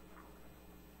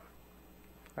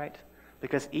 Right?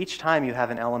 Because each time you have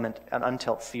an element, an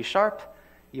untilt C sharp,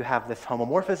 you have this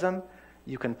homomorphism.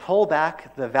 You can pull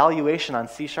back the valuation on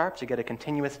C sharp to get a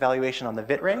continuous valuation on the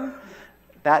Witt ring.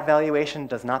 That valuation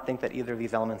does not think that either of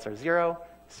these elements are 0.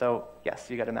 So yes,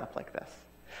 you get a map like this.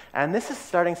 And this is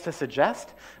starting to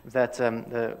suggest that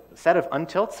the set of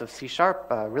untilts of C sharp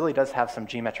really does have some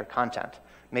geometric content.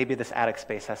 Maybe this Adic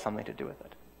space has something to do with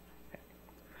it. Okay.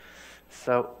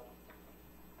 So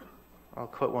I'll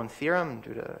quote one theorem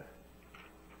due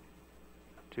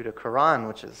to Quran,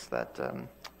 which is that,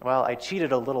 well, I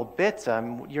cheated a little bit.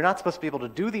 You're not supposed to be able to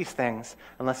do these things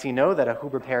unless you know that a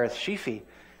Huber pair is sheafy.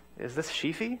 Is this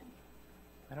sheafy?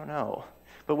 I don't know.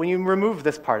 But when you remove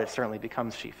this part, it certainly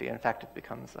becomes sheafy. In fact, it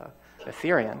becomes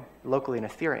Etherean, locally an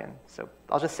Etherean. So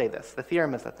I'll just say this. The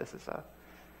theorem is that this is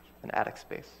an Adic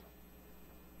space.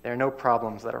 There are no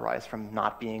problems that arise from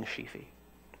not being sheafy.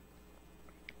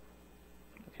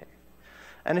 Okay.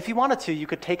 And if you wanted to, you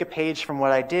could take a page from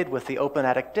what I did with the open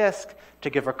Adic disk to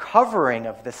give a covering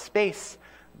of this space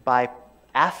by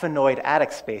affinoid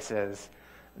Adic spaces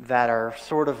that are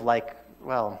sort of like,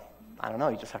 well, I don't know,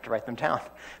 you just have to write them down.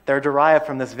 They're derived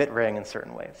from this Witt ring in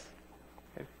certain ways.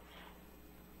 Okay.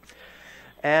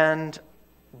 And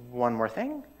one more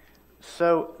thing.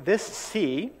 So this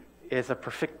C is a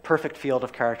perfect field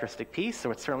of characteristic P, so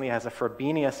it certainly has a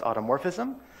Frobenius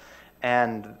automorphism,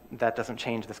 and that doesn't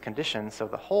change this condition. So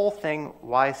the whole thing,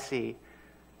 YC,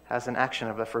 has an action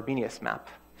of the Frobenius map,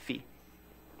 phi,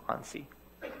 on C.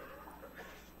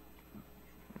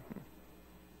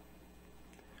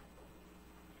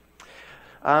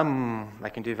 I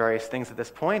can do various things at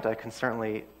this point. I can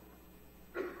certainly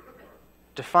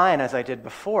define, as I did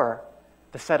before,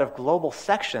 the set of global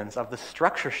sections of the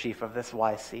structure sheaf of this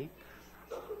YC.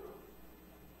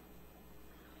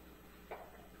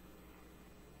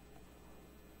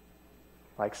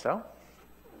 Like so.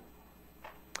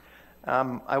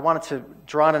 I wanted to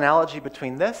draw an analogy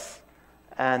between this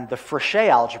and the Frechet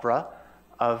algebra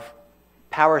of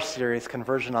power series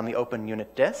conversion on the open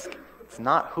unit disk. It's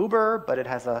not Huber, but it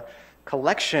has a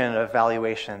collection of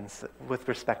valuations with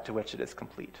respect to which it is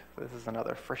complete. This is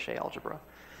another Frechet algebra,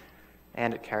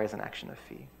 and it carries an action of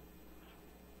phi.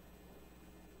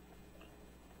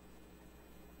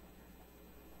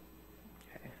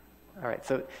 Okay. All right,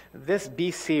 so this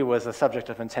BC was a subject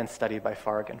of intense study by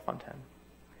Farg and Fontaine.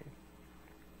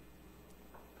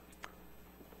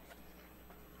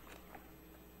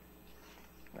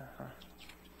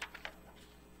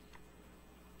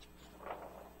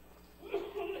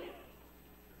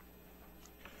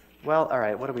 Well, all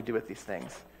right, what do we do with these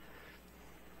things?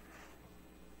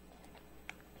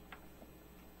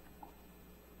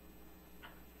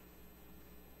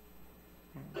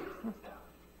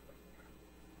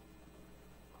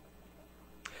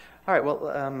 All right,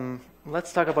 well,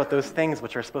 let's talk about those things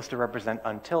which are supposed to represent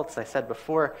untilts. I said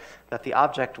before that the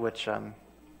object which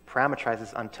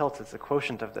parametrizes untilts is the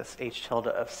quotient of this h tilde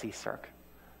of C circ.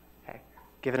 Okay.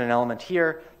 Given an element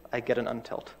here, I get an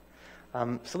untilt.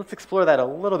 So let's explore that a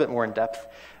little bit more in depth.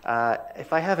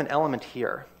 If I have an element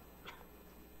here,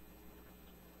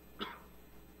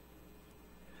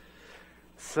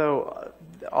 so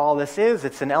all this is,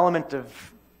 it's an element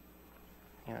of,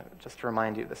 just to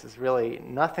remind you, this is really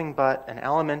nothing but an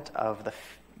element of the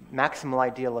maximal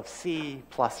ideal of C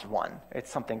plus 1. It's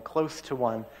something close to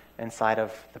 1 inside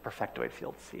of the perfectoid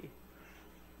field C.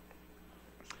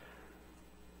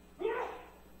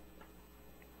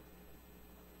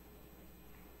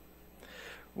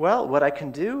 Well, what I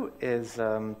can do is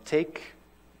take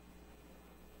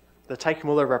the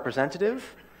Teichmuller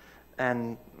representative,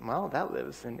 and, well, that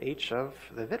lives in H of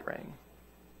the Witt ring.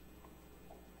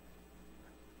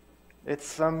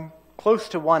 It's close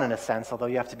to 1 in a sense, although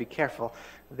you have to be careful.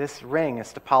 This ring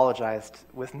is topologized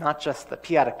with not just the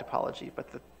p-adic topology,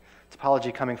 but the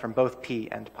topology coming from both p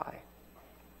and pi.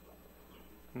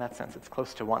 In that sense, it's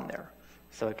close to 1 there,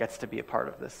 so it gets to be a part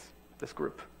of this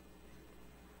group.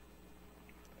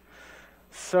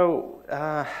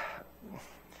 So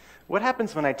what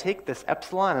happens when I take this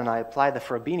epsilon and I apply the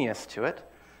Frobenius to it?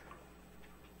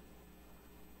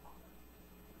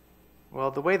 Well,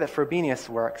 the way that Frobenius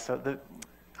works, so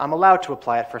I'm allowed to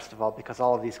apply it, first of all, because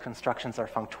all of these constructions are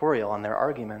functorial on their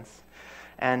arguments.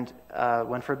 And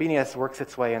when Frobenius works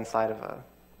its way inside of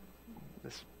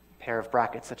this pair of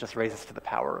brackets, it just raises to the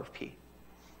power of p.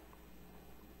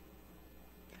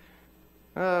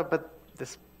 But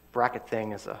this bracket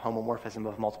thing is a homomorphism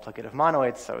of multiplicative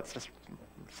monoids, so it's just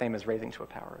the same as raising to a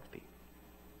power of p.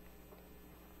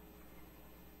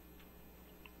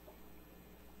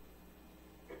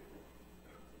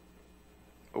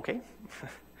 Okay.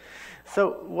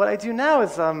 So what I do now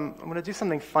is I'm going to do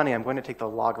something funny. I'm going to take the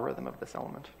logarithm of this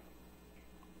element,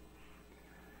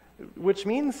 which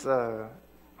means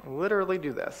literally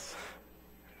do this.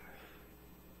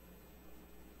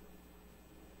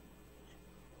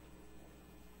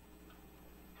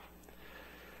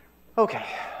 Okay.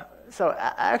 So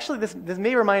actually, this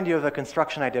may remind you of a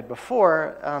construction I did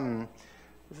before.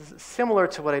 This is similar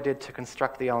to what I did to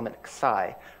construct the element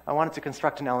psi. I wanted to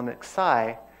construct an element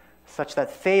psi such that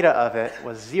theta of it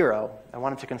was 0. I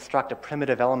wanted to construct a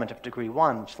primitive element of degree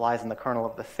 1, which lies in the kernel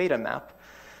of the theta map,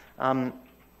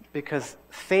 because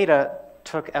theta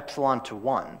took epsilon to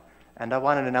 1, and I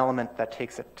wanted an element that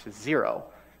takes it to 0.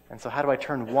 And so how do I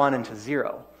turn 1 into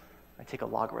 0? I take a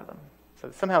logarithm.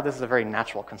 So somehow this is a very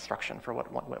natural construction for what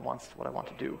I want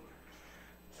to do.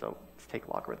 So let's take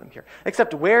logarithm here.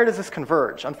 Except where does this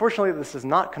converge? Unfortunately, this does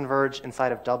not converge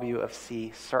inside of W of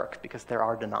C circ because there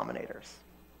are denominators.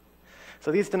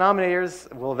 So these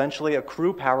denominators will eventually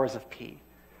accrue powers of p.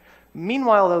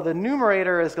 Meanwhile, though, the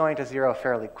numerator is going to 0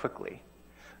 fairly quickly.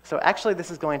 So actually,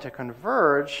 this is going to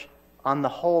converge on the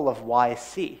whole of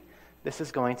YC. This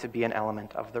is going to be an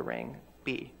element of the ring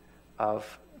B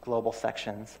of global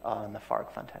sections on the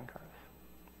Farg-Fontaine curve.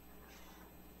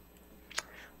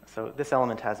 So this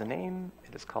element has a name.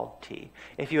 It is called T.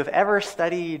 If you have ever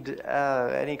studied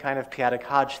any kind of p-adic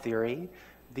Hodge theory,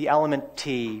 the element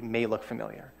T may look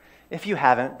familiar. If you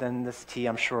haven't, then this T,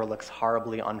 I'm sure, looks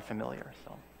horribly unfamiliar.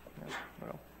 So,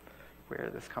 where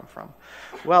did this come from?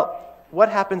 Well, what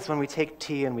happens when we take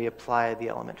T and we apply the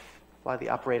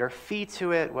operator phi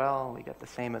to it? Well, we get the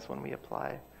same as when we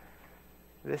apply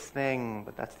this thing,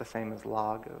 but that's the same as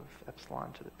log of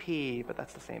epsilon to the p, but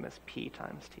that's the same as p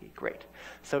times t. Great.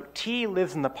 So T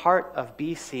lives in the part of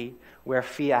BC where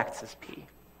phi acts as p.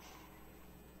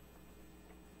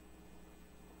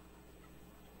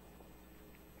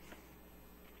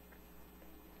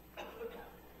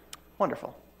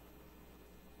 Wonderful.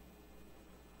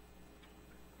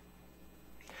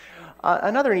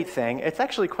 Another neat thing, it's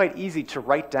actually quite easy to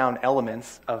write down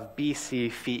elements of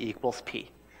BC phi equals p.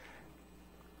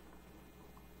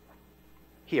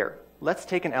 Here, let's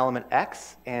take an element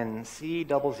x in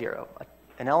C00,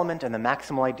 an element in the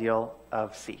maximal ideal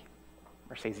of C,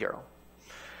 or say 0.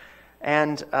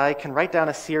 And I can write down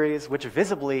a series which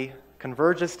visibly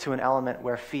converges to an element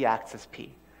where phi acts as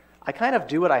p. I kind of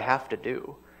do what I have to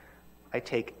do. I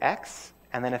take x,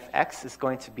 and then if x is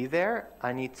going to be there,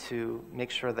 I need to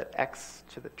make sure that x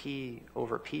to the p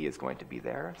over p is going to be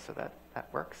there, so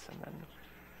that works, and then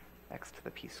x to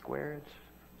the p squared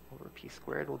over p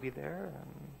squared will be there,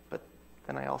 but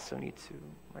then I also need to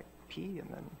write p, and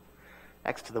then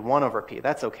x to the 1 over p.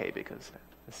 That's okay, because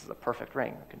this is a perfect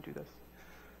ring. I can do this.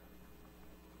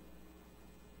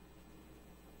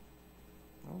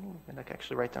 Oh, and I can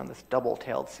actually write down this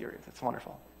double-tailed series. It's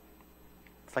wonderful.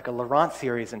 It's like a Laurent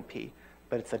series in P,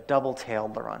 but it's a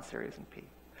double-tailed Laurent series in P.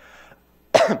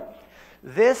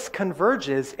 This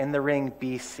converges in the ring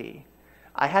BC.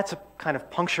 I had to kind of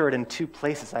puncture it in two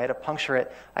places. I had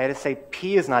to say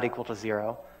P is not equal to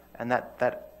 0, and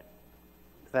that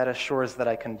assures that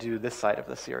I can do this side of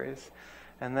the series.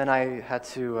 And then and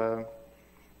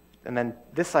then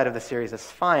this side of the series is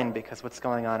fine because what's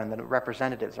going on in the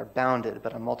representatives are bounded,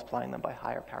 but I'm multiplying them by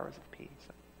higher powers of P.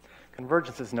 So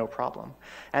convergence is no problem.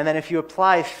 And then if you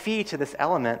apply phi to this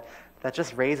element, that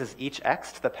just raises each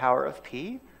x to the power of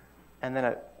P, and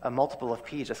then a multiple of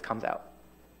P just comes out.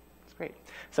 It's great.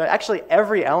 So actually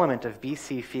every element of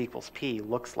BC phi equals P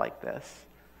looks like this.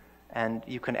 And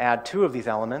you can add two of these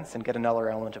elements and get another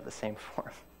element of the same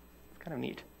form. It's kind of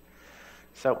neat.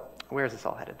 So where is this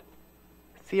all headed?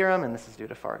 Theorem, and this is due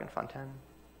to Farg and Fontaine.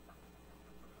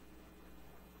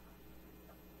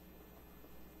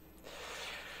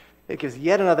 It gives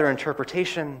yet another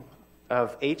interpretation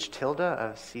of H tilde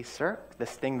of C circ,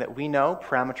 this thing that we know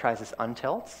parametrizes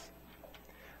untilts.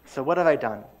 So what have I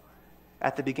done?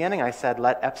 At the beginning, I said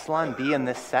let epsilon be in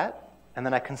this set, and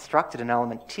then I constructed an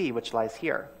element T, which lies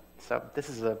here. So this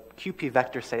is a QP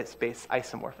vector space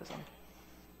isomorphism.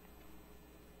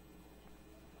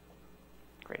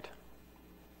 Great.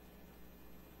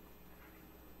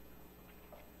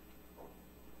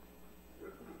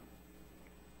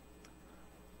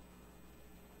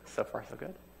 So far, so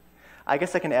good. I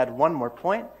guess I can add one more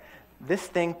point. This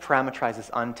thing parametrizes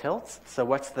untilts. So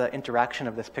what's the interaction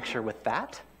of this picture with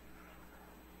that?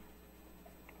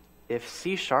 If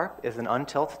C sharp is an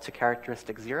untilt to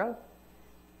characteristic 0,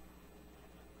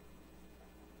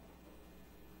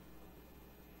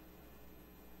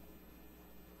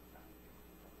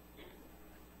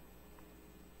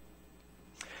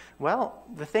 well,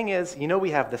 the thing is,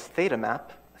 we have this theta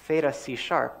map, theta C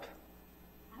sharp,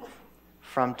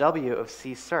 from W of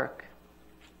C circ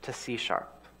to C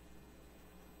sharp.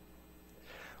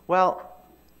 Well,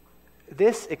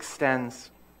 this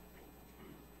extends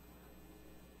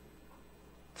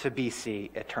to BC,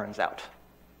 it turns out.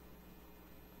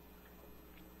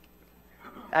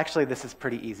 Actually, this is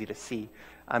pretty easy to see.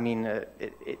 I mean,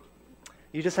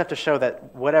 you just have to show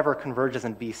that whatever converges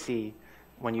in BC,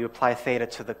 when you apply theta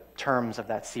to the terms of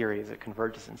that series, it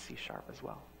converges in C sharp as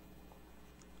well.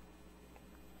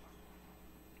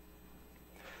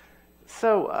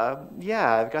 So,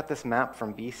 yeah, I've got this map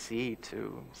from BC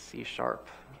to C sharp.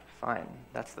 Fine,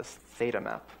 that's this theta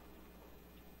map.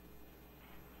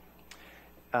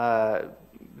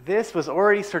 This was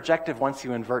already surjective once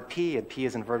you invert P, and P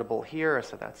is invertible here,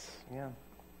 so that's, yeah.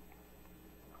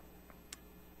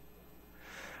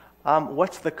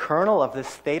 What's the kernel of this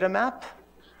theta map?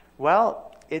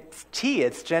 Well, it's T.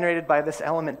 It's generated by this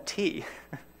element T.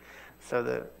 So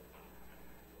the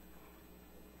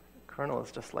kernel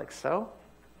is just like so.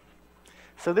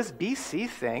 So this BC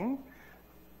thing,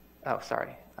 oh,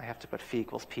 sorry, I have to put phi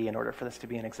equals P in order for this to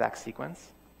be an exact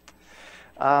sequence.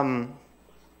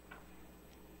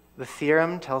 The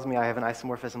theorem tells me I have an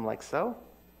isomorphism like so.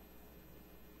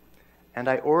 And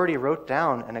I already wrote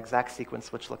down an exact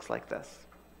sequence which looks like this.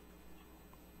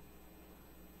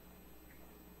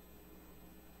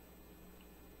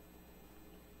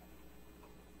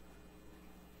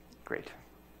 Great.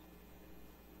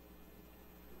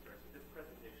 This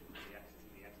presentation of the x's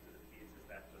and the x to the p's, is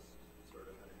that just sort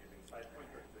of an amusing side point,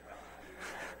 or does it have to do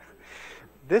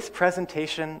with This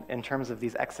presentation, in terms of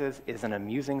these x's, is an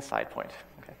amusing side point.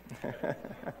 Okay.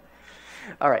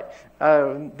 All right.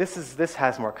 This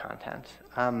has more content.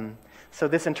 So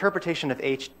this interpretation of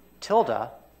H tilde,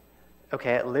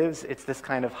 okay, it's this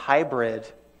kind of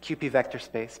hybrid QP vector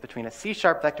space between a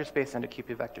C-sharp vector space and a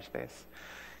QP vector space.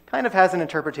 Kind of has an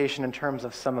interpretation in terms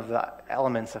of some of the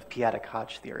elements of p-adic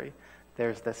Hodge theory.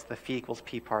 There's the phi equals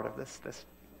P part of this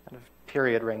kind of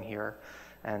period ring here,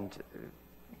 and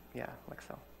yeah, like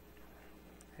so.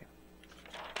 Okay.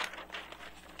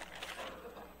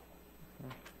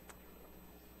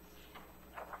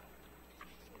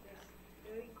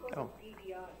 Oh.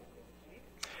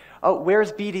 Oh,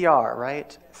 where's BDR,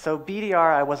 right? So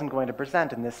BDR I wasn't going to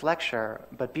present in this lecture,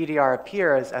 but BDR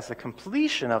appears as a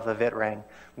completion of the Witt ring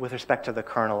with respect to the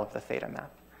kernel of the theta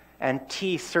map. And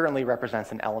T certainly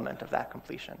represents an element of that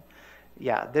completion.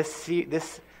 Yeah, this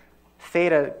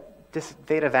theta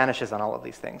vanishes on all of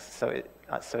these things, so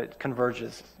it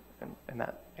converges in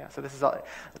that. Yeah, so this is all,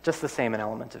 just the same an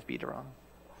element of B de Rham.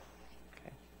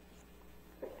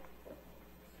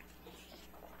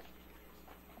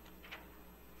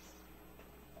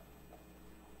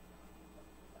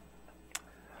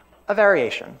 A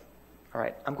variation. All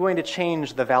right, I'm going to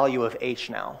change the value of H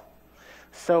now.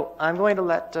 So I'm going to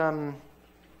let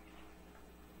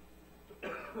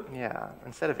Yeah,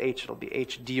 instead of h, it'll be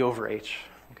h d over h.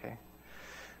 Okay.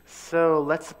 So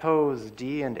let's suppose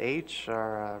d and h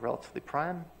are relatively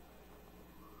prime.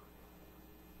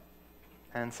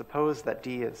 And suppose that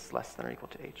d is less than or equal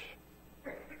to h.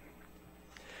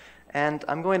 And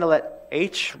I'm going to let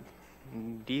h,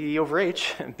 d over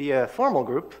h, be a formal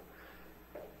group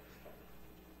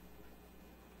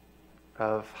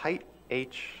of height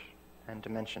h and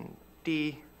dimension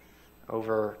d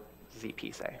over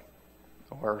zp, say,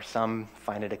 or some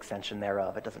finite extension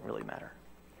thereof. It doesn't really matter.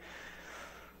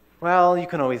 Well, you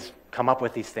can always come up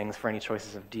with these things for any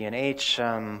choices of d and h,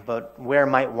 but where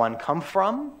might one come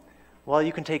from? Well,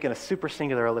 you can take in a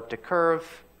supersingular elliptic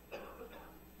curve,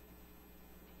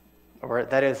 or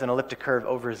that is an elliptic curve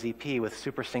over zp with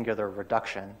supersingular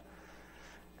reduction,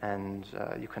 and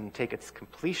you can take its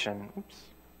completion,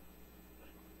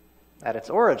 at its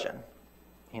origin.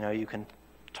 You know, you can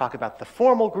talk about the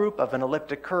formal group of an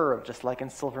elliptic curve, just like in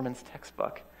Silverman's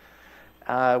textbook.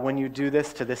 When you do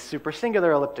this to this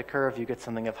supersingular elliptic curve, you get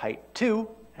something of height 2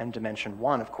 and dimension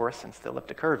 1, of course, since the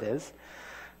elliptic curve is.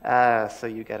 So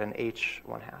you get an h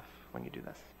 1/2 when you do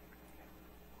this.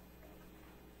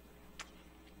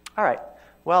 All right.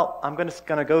 Well, I'm just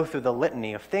going to go through the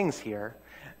litany of things here.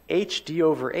 H d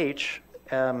over h,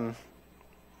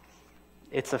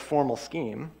 it's a formal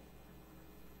scheme.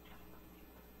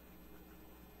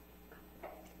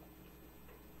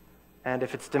 And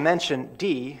if it's dimension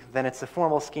d, then it's a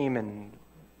formal scheme in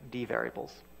d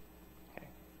variables. Okay.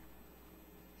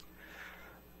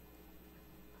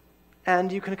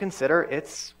 And you can consider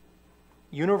its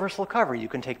universal cover. You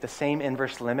can take the same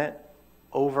inverse limit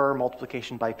over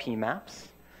multiplication by p maps,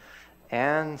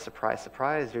 and surprise,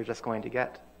 surprise, you're just going to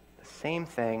get the same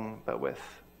thing, but with,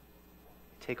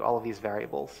 take all of these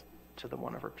variables to the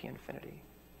 1 over p infinity.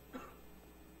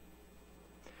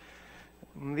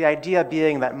 The idea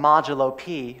being that modulo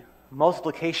p,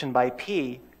 multiplication by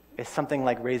p, is something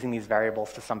like raising these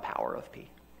variables to some power of p.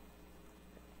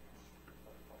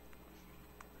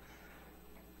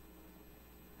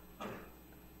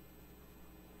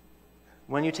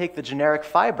 When you take the generic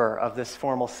fiber of this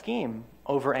formal scheme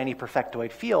over any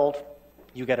perfectoid field,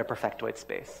 you get a perfectoid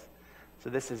space. So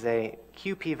this is a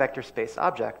QP vector space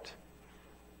object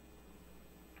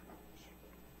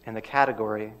in the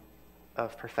category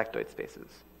of perfectoid spaces.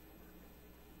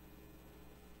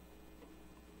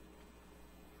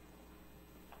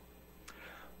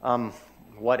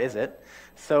 What is it?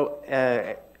 So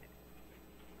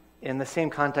in the same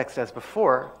context as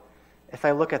before, if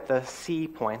I look at the C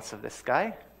points of this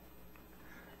guy,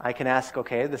 I can ask,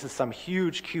 okay, this is some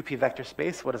huge QP vector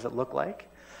space. What does it look like?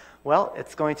 Well,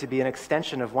 it's going to be an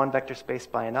extension of one vector space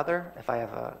by another. If I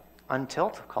have a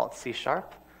untilt, call it C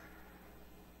sharp,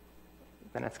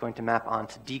 then it's going to map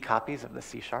onto D copies of the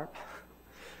C sharp.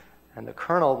 And the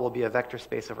kernel will be a vector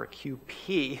space over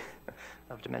QP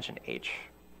of dimension H.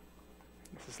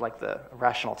 This is like the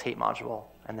rational Tate module,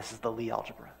 and this is the Lie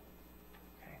algebra.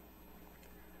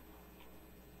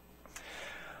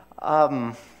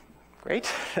 Okay.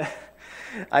 Great.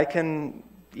 I can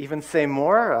even say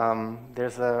more.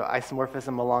 There's an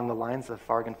isomorphism along the lines of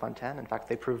Farg and Fontaine. In fact,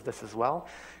 they proved this as well.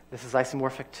 This is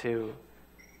isomorphic to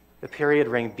the period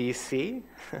ring BC,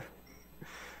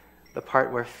 the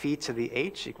part where phi to the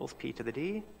h equals p to the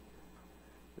d.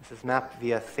 This is mapped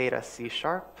via theta C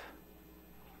sharp.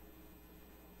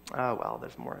 Oh, well,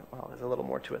 there's more. Well, there's a little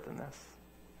more to it than this.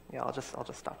 Yeah, I'll just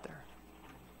stop there.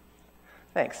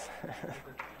 Thanks.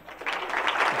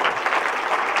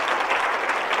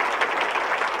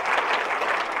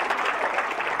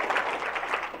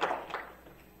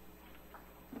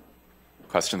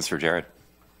 Questions for Jared?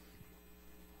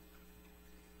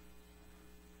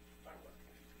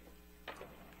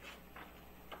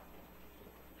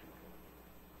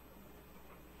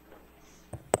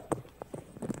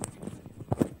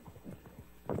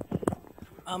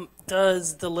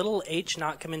 Does the little h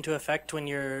not come into effect when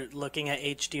you're looking at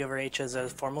hd over h as a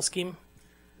formal scheme?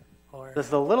 Or Does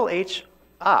the little h,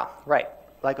 right,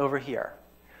 like over here.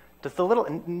 Does the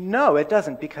little, no, it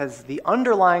doesn't, because the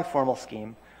underlying formal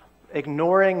scheme,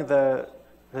 ignoring the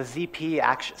ZP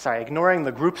action, ignoring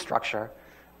the group structure,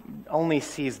 only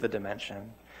sees the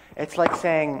dimension. It's like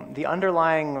saying the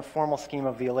underlying formal scheme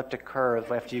of the elliptic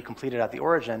curve, after you complete it at the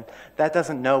origin, that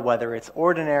doesn't know whether it's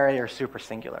ordinary or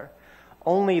supersingular.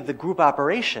 Only the group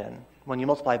operation, when you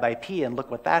multiply by p and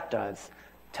look what that does,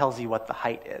 tells you what the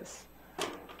height is.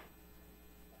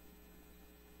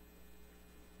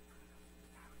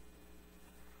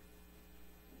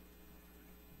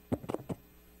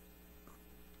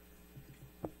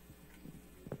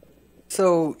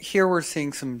 So here we're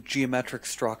seeing some geometric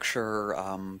structure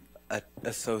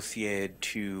associated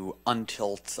to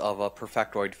untilts of a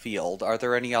perfectoid field. Are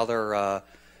there any other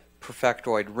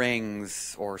perfectoid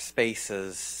rings or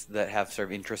spaces that have sort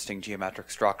of interesting geometric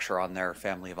structure on their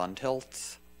family of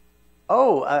untilts?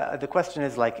 Oh, the question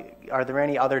is like, are there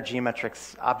any other geometric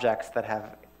objects that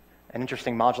have an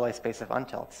interesting moduli space of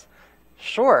untilts?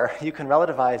 Sure, you can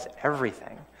relativize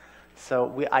everything.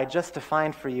 So I just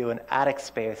defined for you an Adic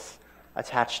space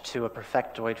attached to a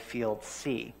perfectoid field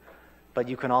C, but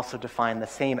you can also define the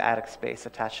same Adic space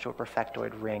attached to a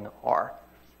perfectoid ring R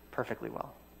perfectly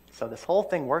well. So this whole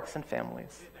thing works in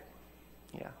families.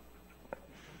 Yeah.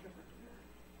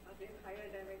 Are there higher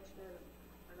dimensional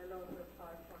analogs of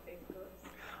Farg-Fontaine curves?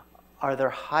 Are there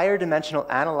higher dimensional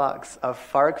analogs of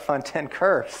Farg-Fontaine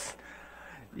curves?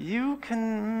 You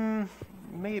can,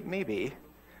 maybe.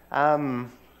 I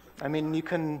mean, you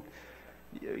can,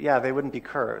 yeah, they wouldn't be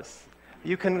curves.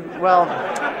 You can, well,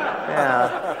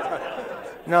 yeah.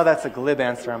 No, that's a glib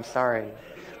answer, I'm sorry.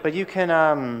 But you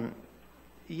can,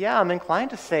 yeah, I'm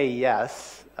inclined to say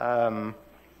yes. You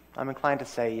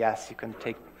can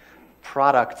take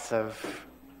products of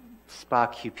SPA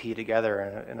QP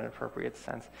together in an appropriate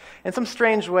sense. In some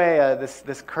strange way,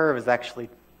 this curve is actually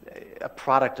a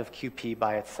product of QP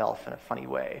by itself in a funny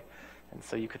way. And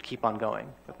so you could keep on going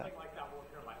with that. Something like that will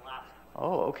appear in my last.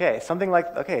 Oh, okay. Something like,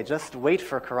 okay, just wait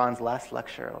for Karan's last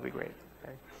lecture. It'll be great.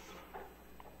 Okay.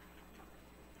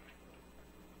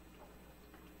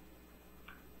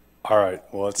 All right.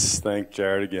 Well, let's thank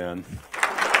Jared again.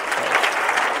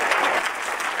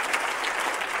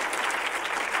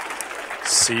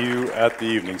 See you at the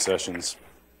evening sessions.